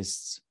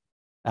exists.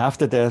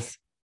 After death,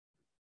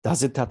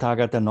 does the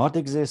Tathagata not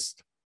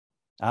exist?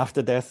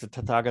 After death, the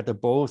Tathagata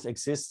both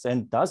exists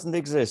and doesn't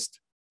exist.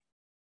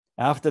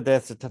 After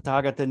death, the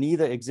Tathagata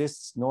neither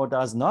exists nor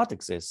does not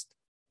exist.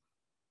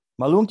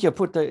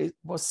 Malunkyaputta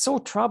was so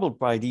troubled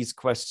by these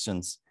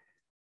questions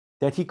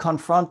that he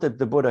confronted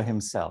the Buddha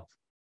himself.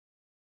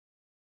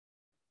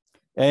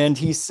 And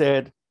he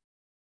said,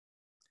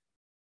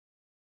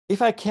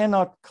 if I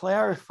cannot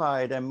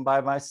clarify them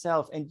by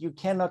myself and you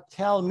cannot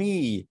tell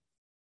me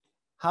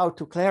how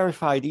to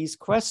clarify these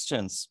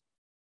questions,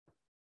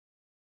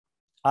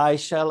 I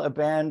shall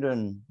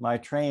abandon my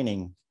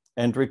training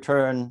and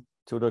return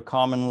to the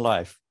common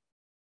life.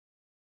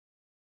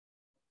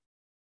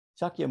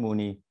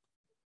 Shakyamuni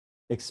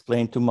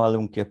explained to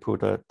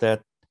Malunkyaputta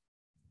that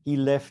he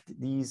left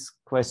these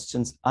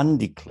questions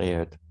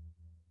undeclared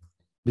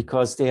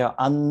because they are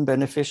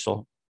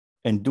unbeneficial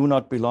and do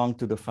not belong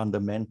to the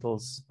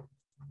fundamentals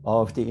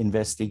of the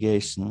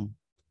investigation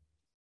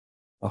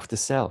of the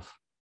self.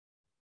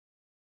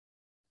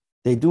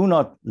 They do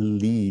not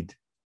lead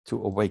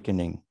to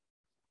awakening,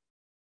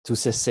 to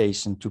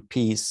cessation, to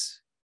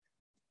peace,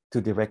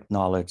 to direct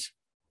knowledge,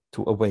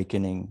 to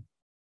awakening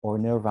or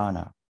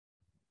nirvana.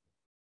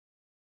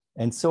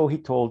 And so he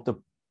told the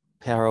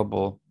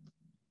parable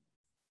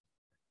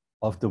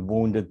of the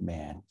wounded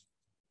man.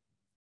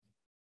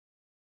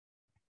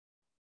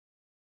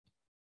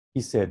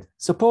 He said,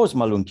 suppose,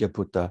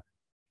 Malunkyaputta,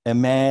 a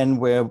man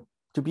were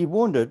to be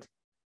wounded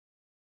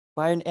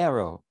by an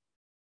arrow,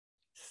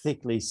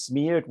 thickly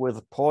smeared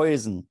with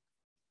poison,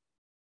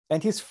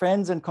 and his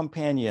friends and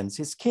companions,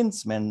 his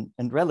kinsmen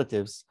and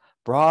relatives,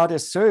 brought a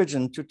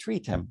surgeon to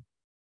treat him.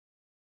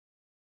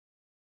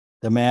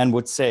 The man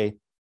would say,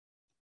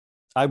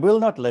 I will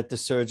not let the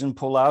surgeon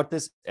pull out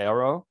this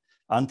arrow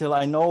until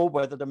I know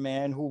whether the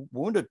man who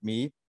wounded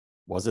me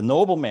was a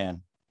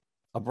nobleman,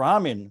 a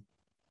Brahmin,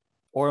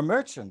 or a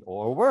merchant,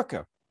 or a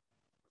worker.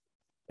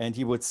 And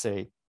he would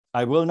say,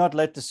 I will not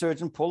let the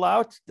surgeon pull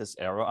out this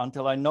arrow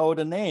until I know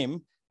the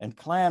name and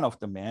clan of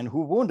the man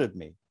who wounded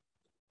me.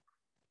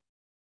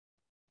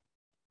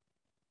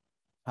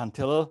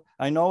 Until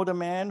I know the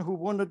man who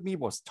wounded me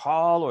was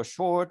tall or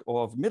short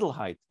or of middle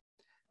height.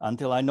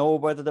 Until I know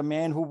whether the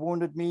man who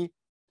wounded me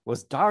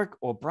was dark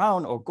or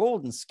brown or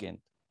golden skinned.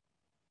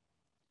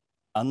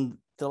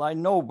 Until I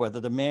know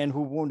whether the man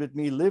who wounded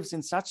me lives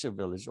in such a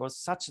village or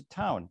such a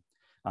town.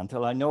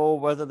 Until I know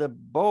whether the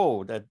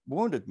bow that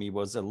wounded me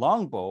was a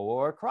long bow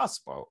or a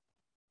crossbow.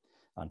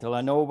 Until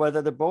I know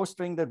whether the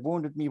bowstring that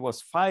wounded me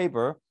was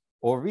fiber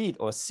or reed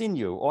or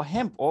sinew or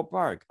hemp or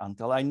bark.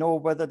 Until I know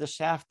whether the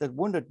shaft that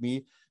wounded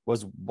me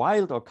was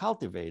wild or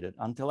cultivated.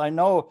 Until I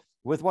know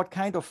with what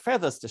kind of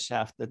feathers the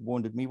shaft that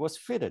wounded me was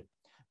fitted,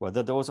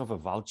 whether those of a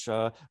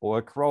vulture or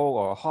a crow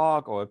or a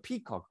hawk or a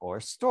peacock or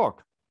a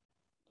stork.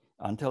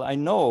 Until I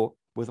know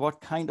with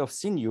what kind of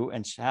sinew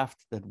and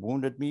shaft that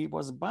wounded me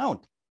was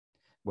bound,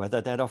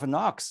 whether that of an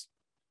ox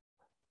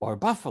or a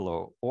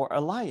buffalo or a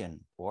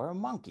lion or a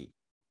monkey.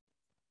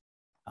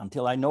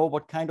 Until I know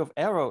what kind of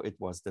arrow it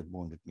was that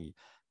wounded me,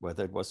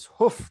 whether it was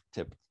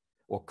hoof-tipped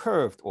or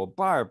curved or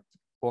barbed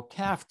or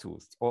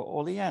calf-toothed or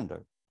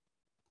oleander.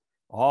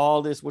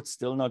 All this would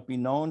still not be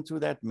known to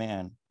that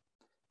man.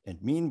 And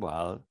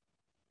meanwhile,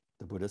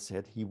 the Buddha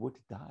said he would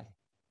die.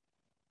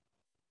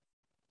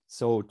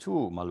 So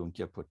too,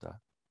 Malunkyaputta,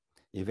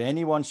 if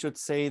anyone should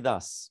say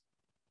thus,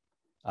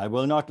 I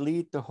will not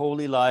lead the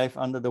holy life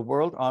under the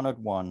world-honored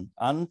one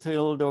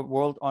until the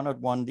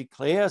world-honored one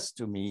declares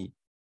to me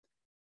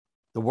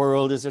the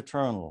world is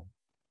eternal,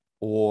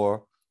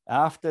 or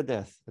after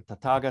death, the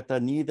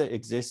Tathagata neither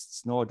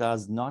exists nor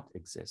does not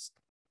exist.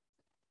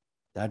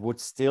 That would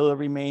still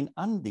remain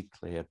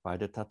undeclared by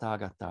the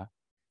Tathagata,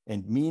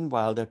 and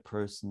meanwhile that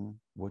person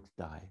would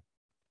die.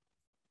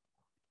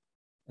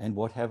 And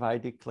what have I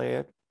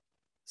declared,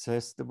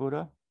 says the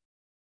Buddha?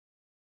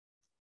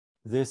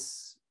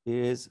 This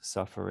is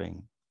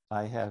suffering,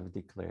 I have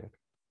declared.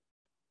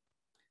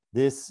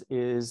 This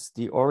is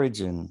the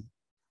origin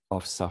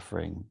of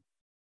suffering,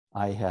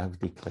 I have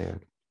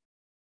declared.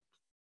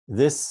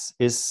 This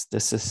is the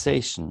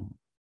cessation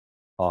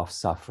of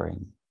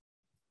suffering,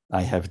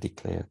 I have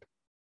declared.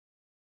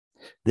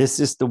 This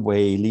is the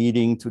way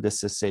leading to the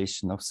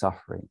cessation of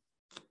suffering,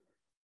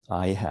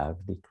 I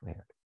have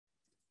declared.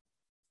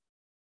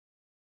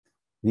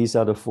 These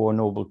are the Four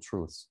Noble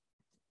Truths.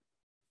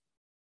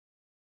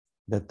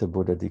 that the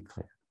Buddha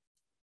declared.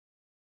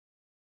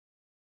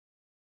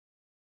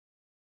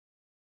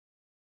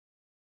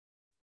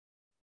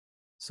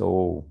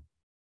 So,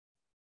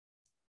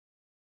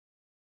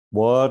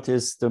 what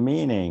is the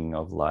meaning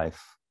of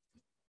life?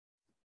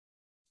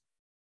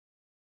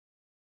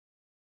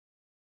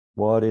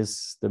 What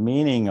is the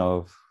meaning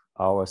of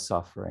our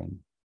suffering,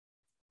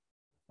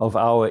 of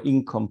our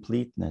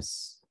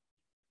incompleteness?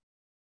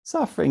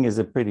 Suffering is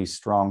a pretty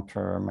strong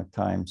term at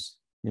times,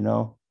 you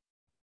know.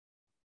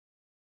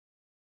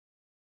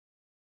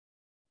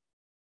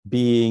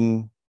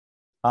 Being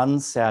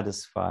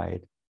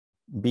unsatisfied,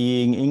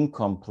 being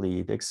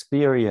incomplete,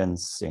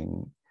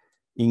 experiencing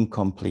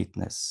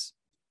incompleteness.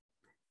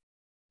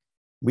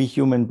 We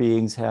human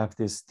beings have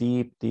this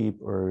deep, deep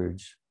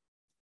urge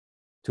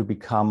to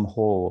become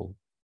whole,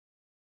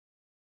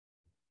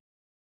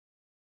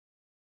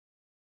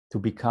 to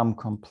become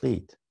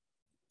complete.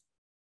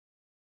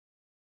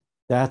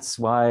 That's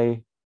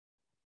why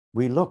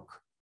we look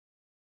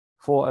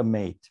for a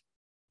mate.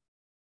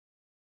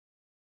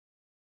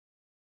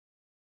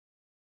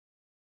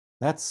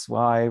 That's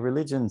why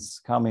religions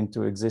come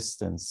into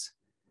existence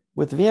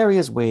with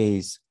various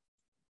ways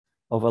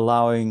of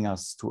allowing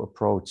us to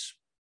approach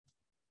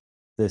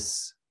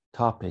this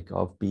topic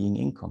of being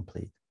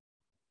incomplete.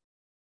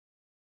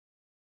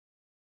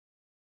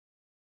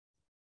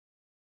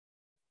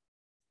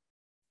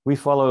 We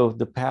follow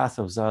the path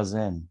of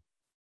Zazen,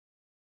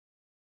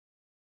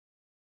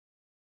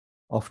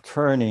 of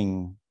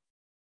turning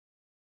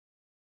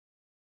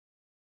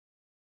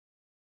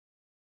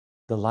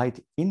the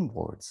light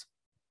inwards,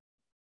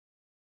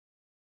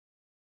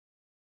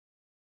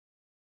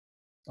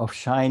 of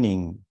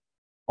shining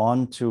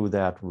onto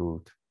that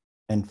root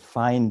and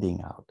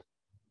finding out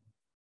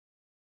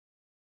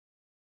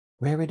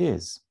where it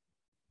is.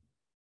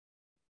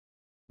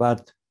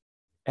 But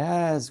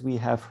as we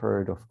have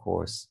heard, of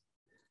course,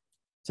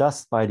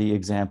 just by the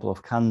example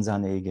of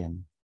Kanzan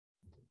Egen,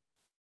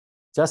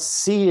 just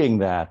seeing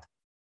that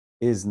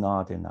is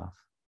not enough.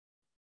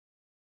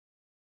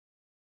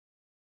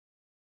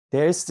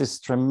 There is this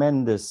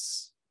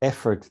tremendous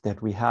effort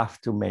that we have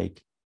to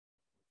make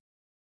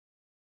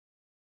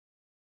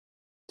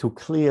to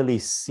clearly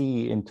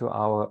see into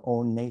our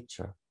own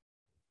nature.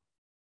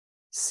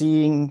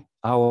 Seeing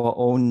our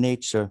own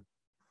nature,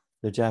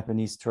 the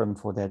Japanese term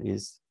for that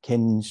is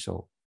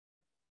Kensho,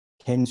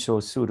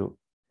 Kensho Suru,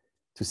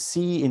 to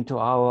see into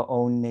our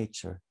own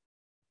nature.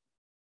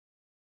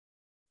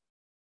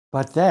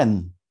 But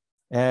then,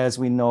 as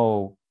we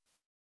know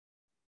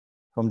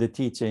from the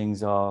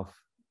teachings of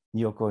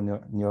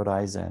Nyoko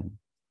Nyoraizen,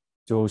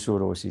 Teishō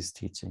Rōshi's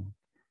teaching,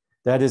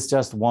 that is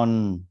just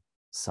one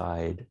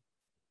side,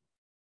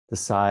 the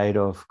side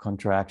of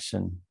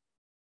contraction,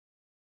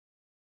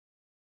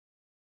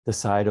 the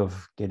side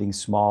of getting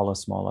smaller,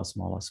 smaller,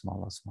 smaller,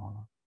 smaller,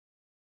 smaller.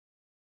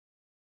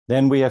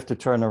 Then we have to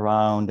turn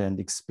around and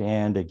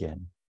expand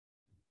again.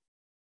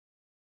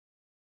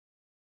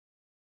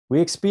 We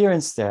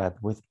experience that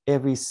with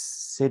every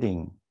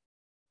sitting.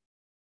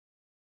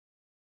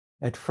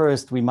 At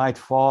first, we might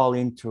fall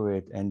into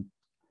it and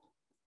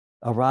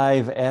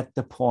arrive at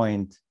the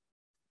point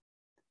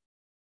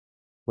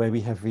where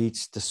we have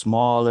reached the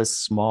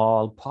smallest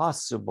small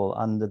possible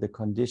under the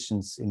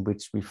conditions in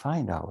which we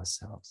find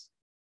ourselves.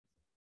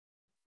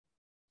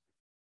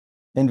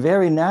 And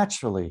very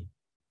naturally,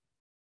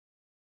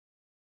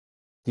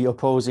 the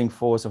opposing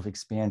force of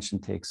expansion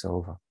takes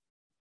over.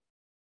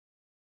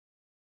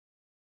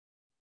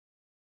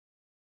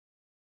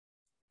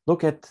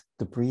 Look at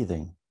the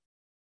breathing.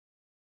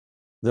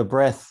 The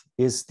breath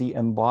is the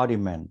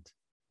embodiment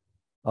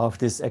of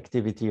this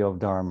activity of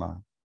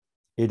Dharma.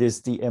 It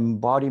is the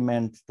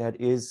embodiment that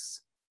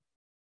is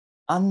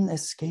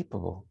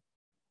unescapable.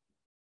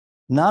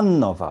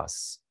 None of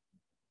us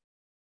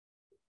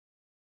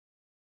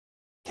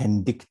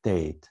can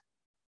dictate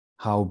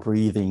how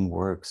breathing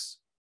works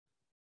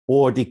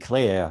or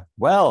declare,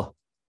 well,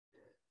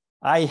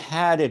 I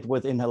had it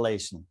with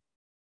inhalation.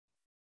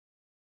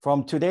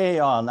 From today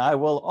on, I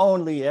will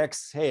only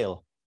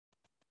exhale.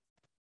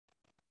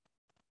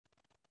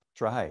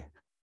 Try.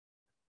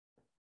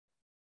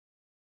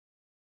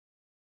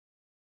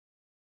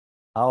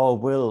 Our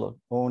will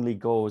only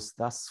goes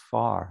thus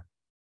far.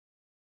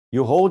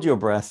 You hold your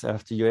breath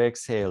after you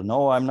exhale.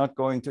 No, I'm not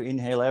going to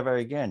inhale ever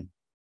again.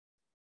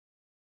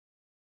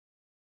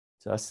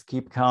 Just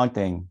keep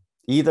counting.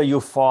 Either you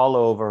fall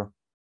over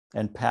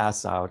and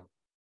pass out,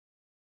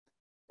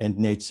 and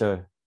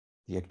nature,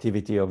 the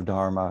activity of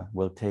Dharma,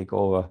 will take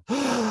over.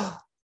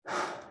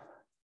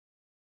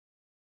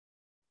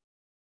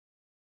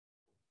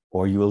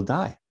 Or you will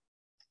die.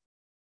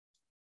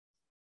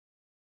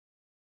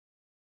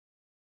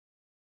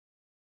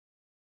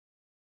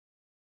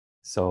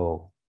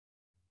 So,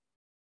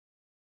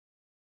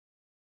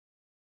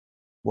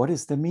 what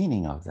is the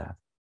meaning of that?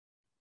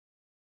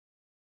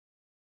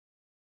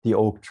 The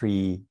oak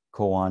tree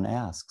koan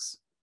asks.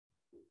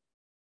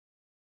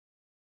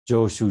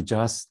 Joshu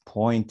just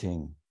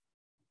pointing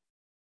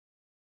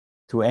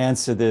to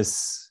answer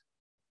this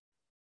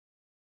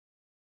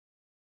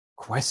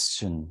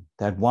question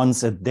that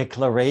wants a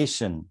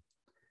declaration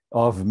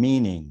of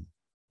meaning.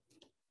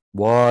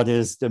 What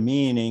is the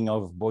meaning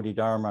of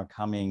Bodhidharma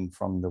coming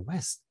from the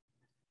West?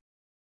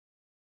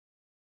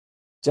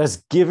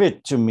 Just give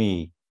it to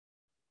me.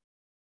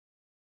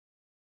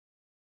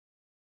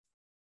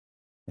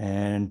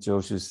 And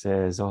Joshu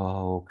says,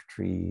 oh, oak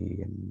tree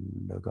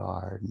in the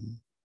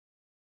garden.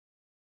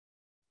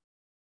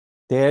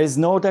 There is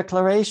no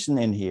declaration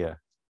in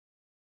here.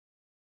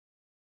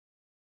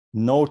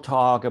 No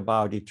talk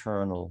about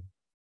eternal.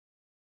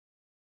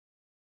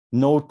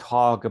 No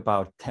talk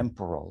about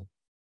temporal.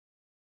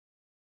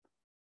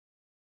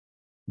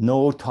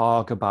 No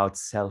talk about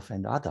self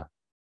and other.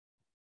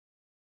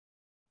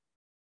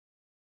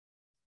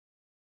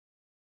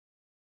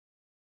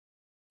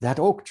 That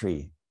oak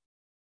tree,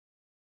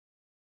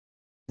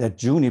 that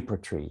juniper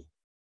tree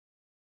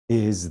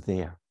is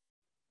there.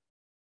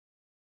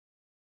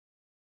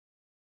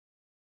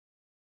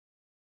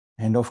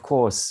 And of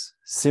course,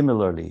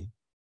 similarly,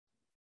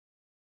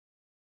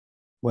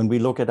 when we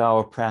look at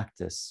our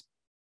practice,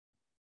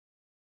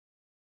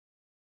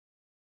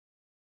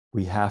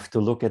 we have to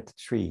look at the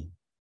tree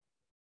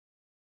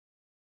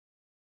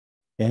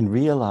and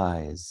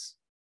realize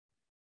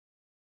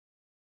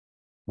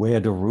where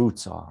the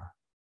roots are.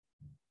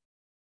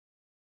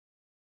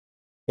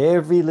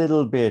 Every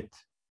little bit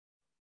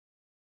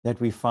that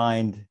we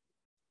find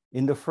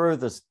in the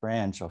furthest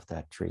branch of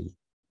that tree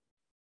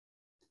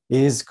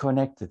is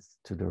connected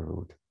to the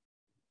root.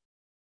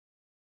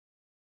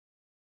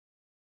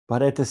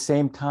 But at the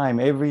same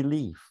time, every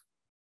leaf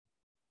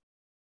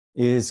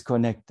is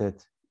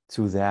connected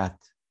to that,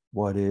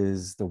 what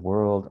is the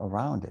world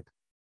around it.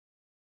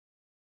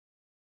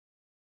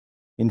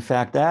 In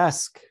fact,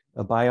 ask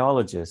a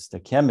biologist,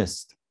 a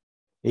chemist,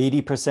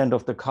 80%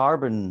 of the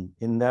carbon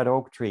in that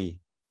oak tree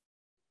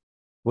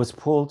was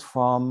pulled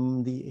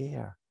from the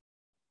air.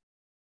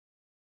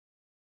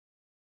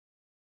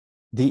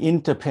 The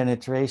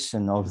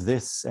interpenetration of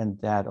this and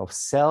that, of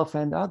self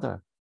and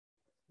other,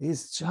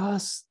 is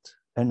just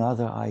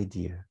another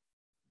idea.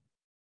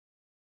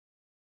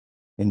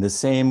 In the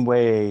same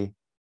way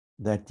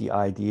that the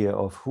idea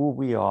of who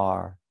we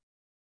are,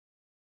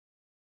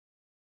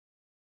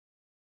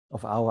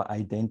 of our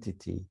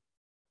identity,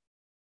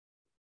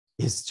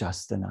 is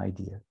just an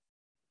idea.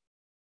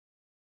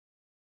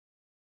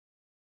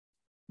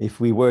 If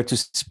we were to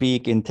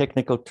speak in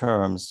technical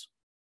terms,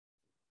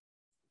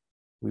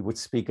 we would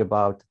speak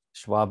about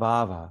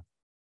svabhava,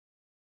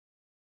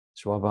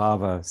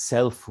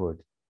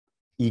 selfhood,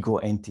 ego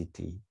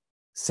entity,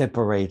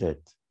 separated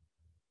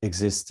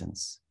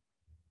existence,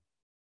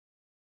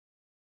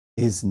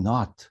 is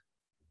not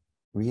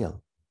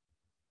real.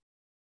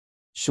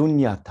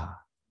 Shunyata,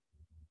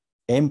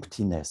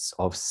 emptiness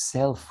of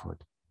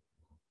selfhood,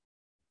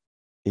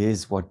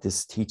 is what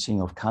this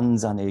teaching of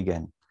Kanzan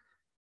Egen,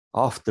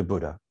 of the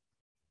Buddha,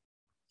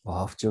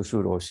 of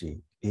Teishō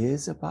Rōshi,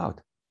 is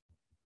about.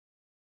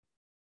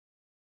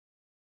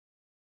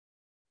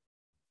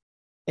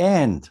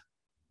 And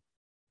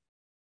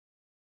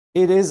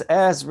it is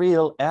as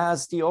real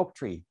as the oak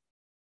tree.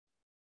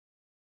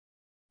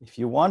 If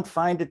you want,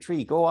 find a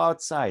tree, go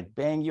outside,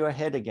 bang your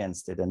head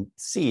against it and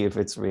see if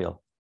it's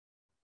real.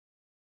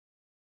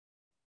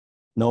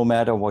 No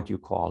matter what you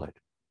call it.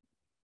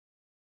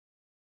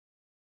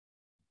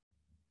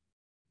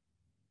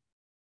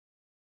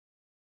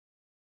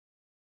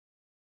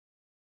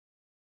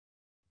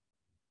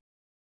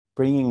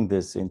 Bringing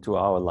this into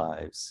our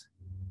lives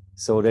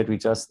so that we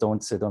just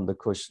don't sit on the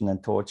cushion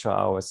and torture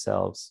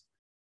ourselves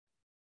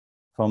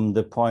from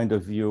the point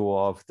of view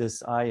of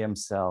this I am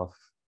self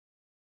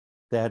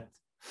that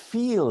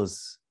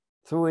feels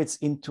through its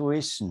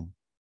intuition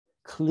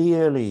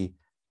clearly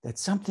that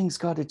something's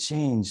got to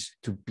change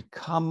to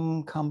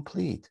become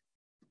complete.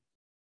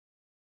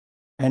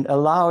 And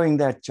allowing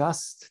that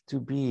just to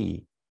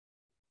be,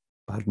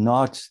 but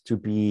not to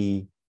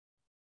be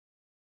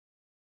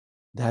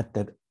that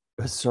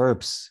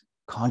usurps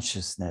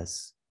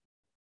consciousness,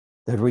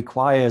 that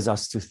requires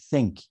us to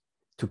think,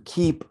 to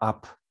keep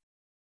up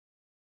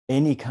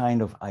any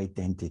kind of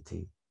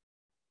identity.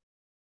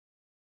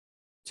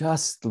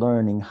 Just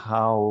learning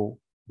how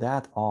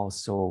that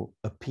also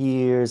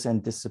appears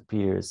and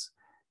disappears,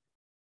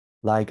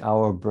 like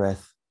our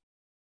breath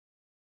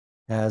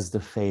has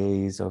the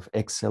phase of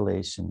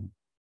exhalation,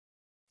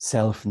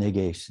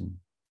 self-negation,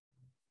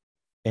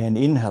 and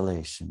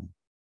inhalation,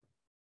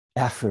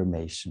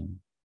 affirmation,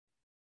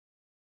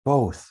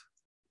 both.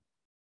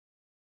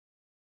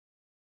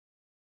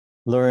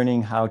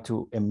 Learning how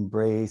to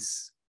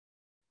embrace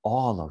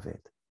all of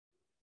it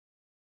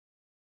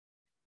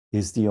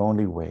is the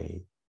only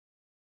way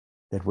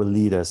that will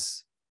lead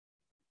us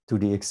to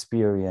the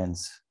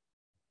experience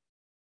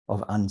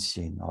of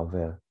anshin, of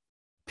a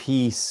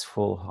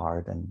peaceful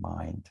heart and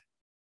mind.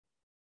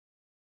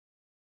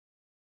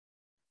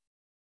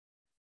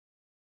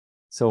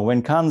 So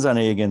when Kanzan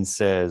Egen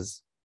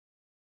says,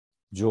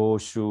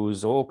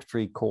 Joshu's oak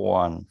tree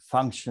koan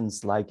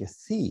functions like a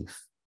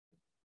thief,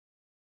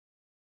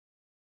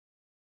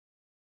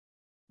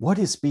 what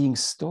is being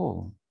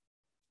stolen?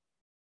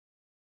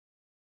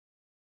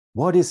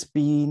 What is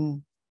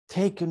being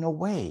taken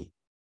away?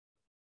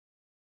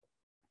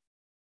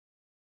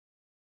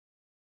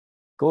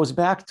 Goes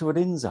back to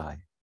Rinzai.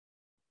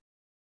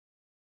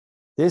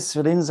 This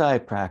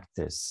Rinzai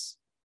practice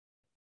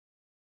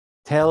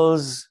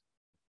tells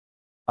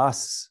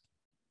us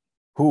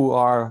who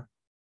are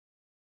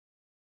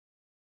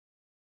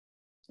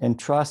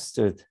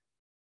entrusted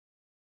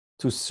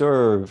to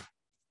serve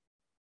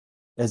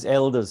as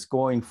elders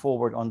going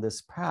forward on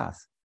this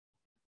path,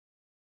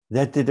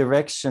 that the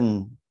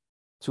direction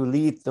to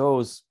lead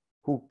those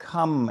who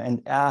come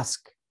and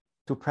ask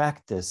to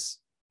practice,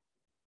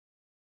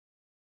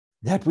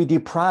 that we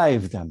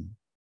deprive them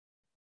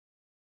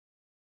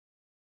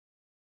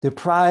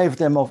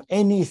of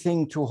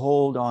anything to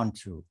hold on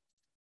to.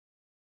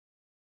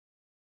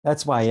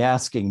 That's why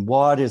asking,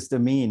 what is the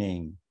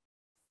meaning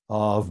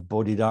of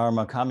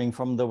Bodhidharma coming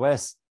from the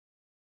West?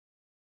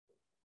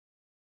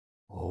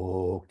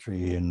 Oak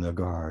tree in the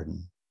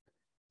garden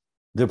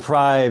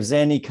deprives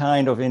any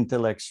kind of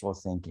intellectual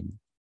thinking.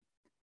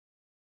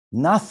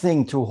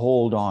 Nothing to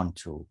hold on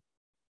to.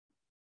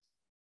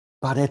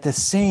 But at the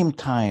same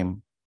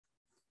time,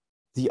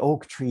 the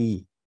oak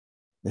tree,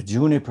 the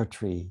juniper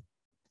tree,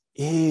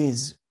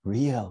 is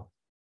real,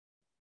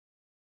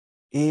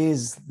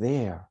 is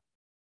there.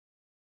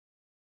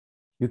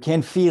 You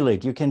can feel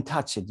it, you can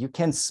touch it, you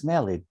can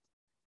smell it,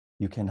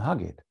 you can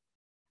hug it.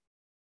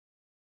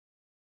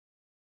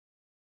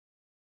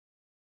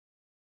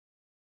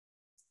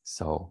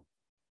 So,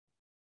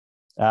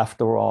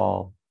 after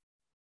all,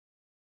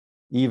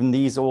 even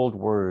these old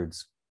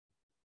words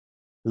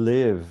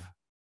live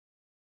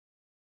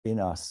in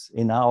us,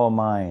 in our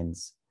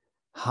minds,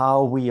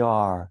 how we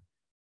are,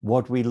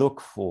 what we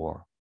look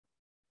for,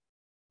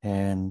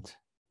 and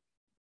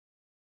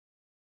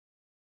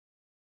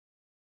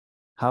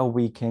how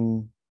we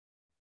can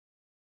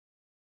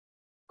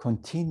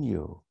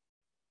continue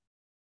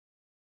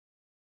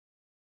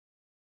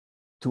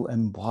to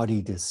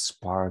embody this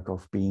spark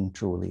of being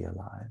truly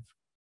alive.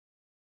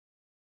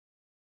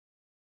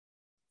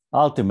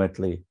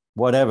 Ultimately,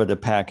 whatever the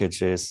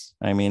package is,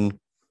 I mean,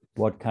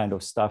 what kind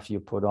of stuff you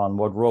put on,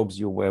 what robes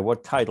you wear,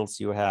 what titles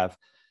you have,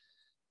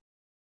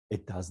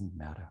 it doesn't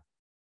matter.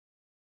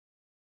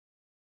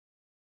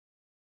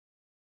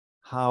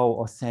 How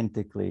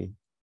authentically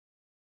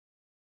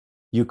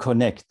you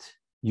connect,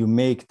 you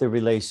make the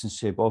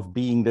relationship of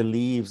being the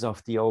leaves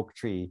of the oak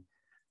tree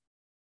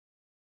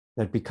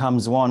that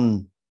becomes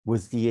one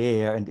with the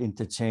air and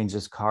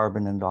interchanges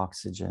carbon and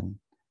oxygen,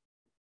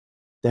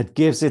 that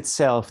gives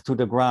itself to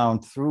the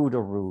ground through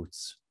the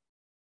roots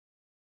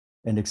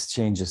and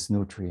exchanges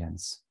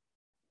nutrients.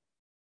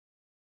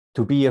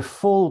 To be a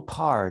full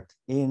part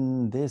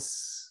in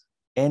this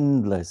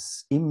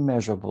endless,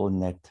 immeasurable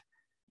net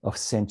of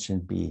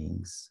sentient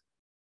beings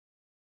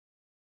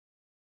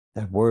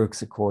that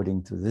works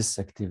according to this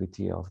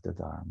activity of the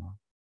Dharma.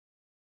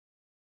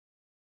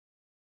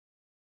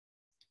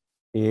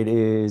 It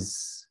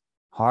is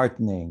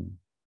heartening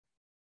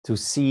to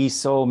see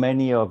so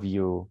many of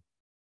you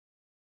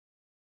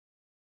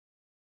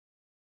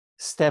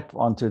step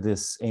onto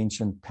this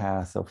ancient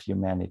path of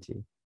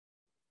humanity,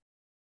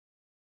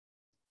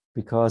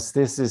 because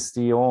this is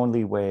the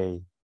only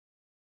way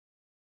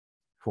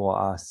for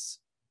us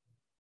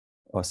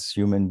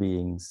human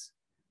beings,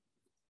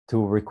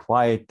 to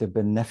requite the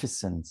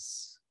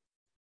beneficence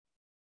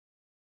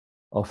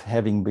of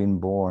having been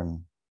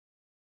born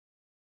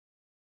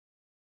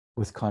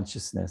with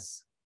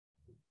consciousness,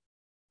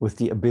 with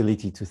the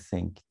ability to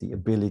think, the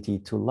ability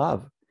to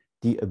love,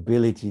 the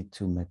ability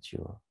to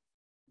mature.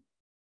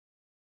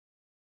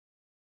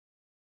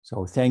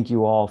 So thank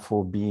you all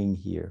for being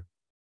here.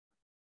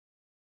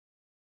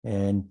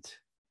 And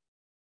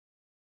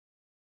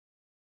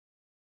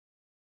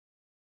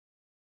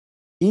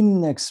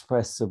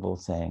inexpressible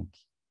thank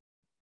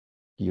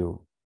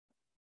you,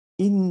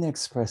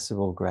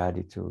 inexpressible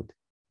gratitude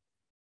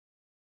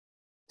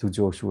to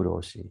Teishō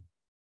Rōshi,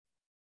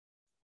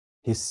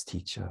 his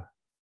teacher,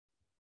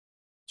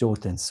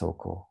 Joten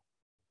Soko,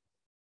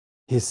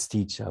 his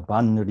teacher,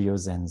 Banryo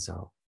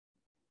Zenzo,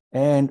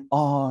 and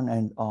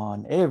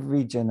on,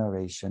 every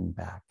generation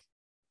back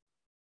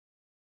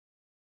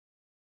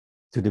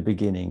to the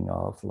beginning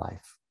of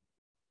life.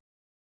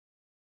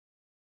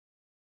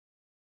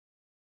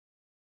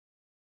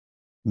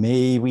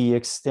 May we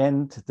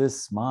extend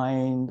this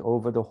mind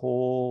over the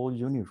whole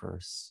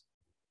universe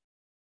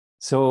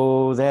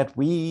so that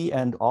we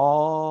and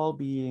all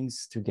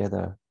beings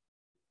together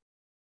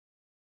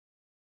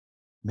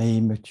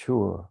may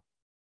mature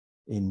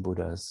in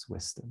Buddha's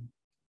wisdom.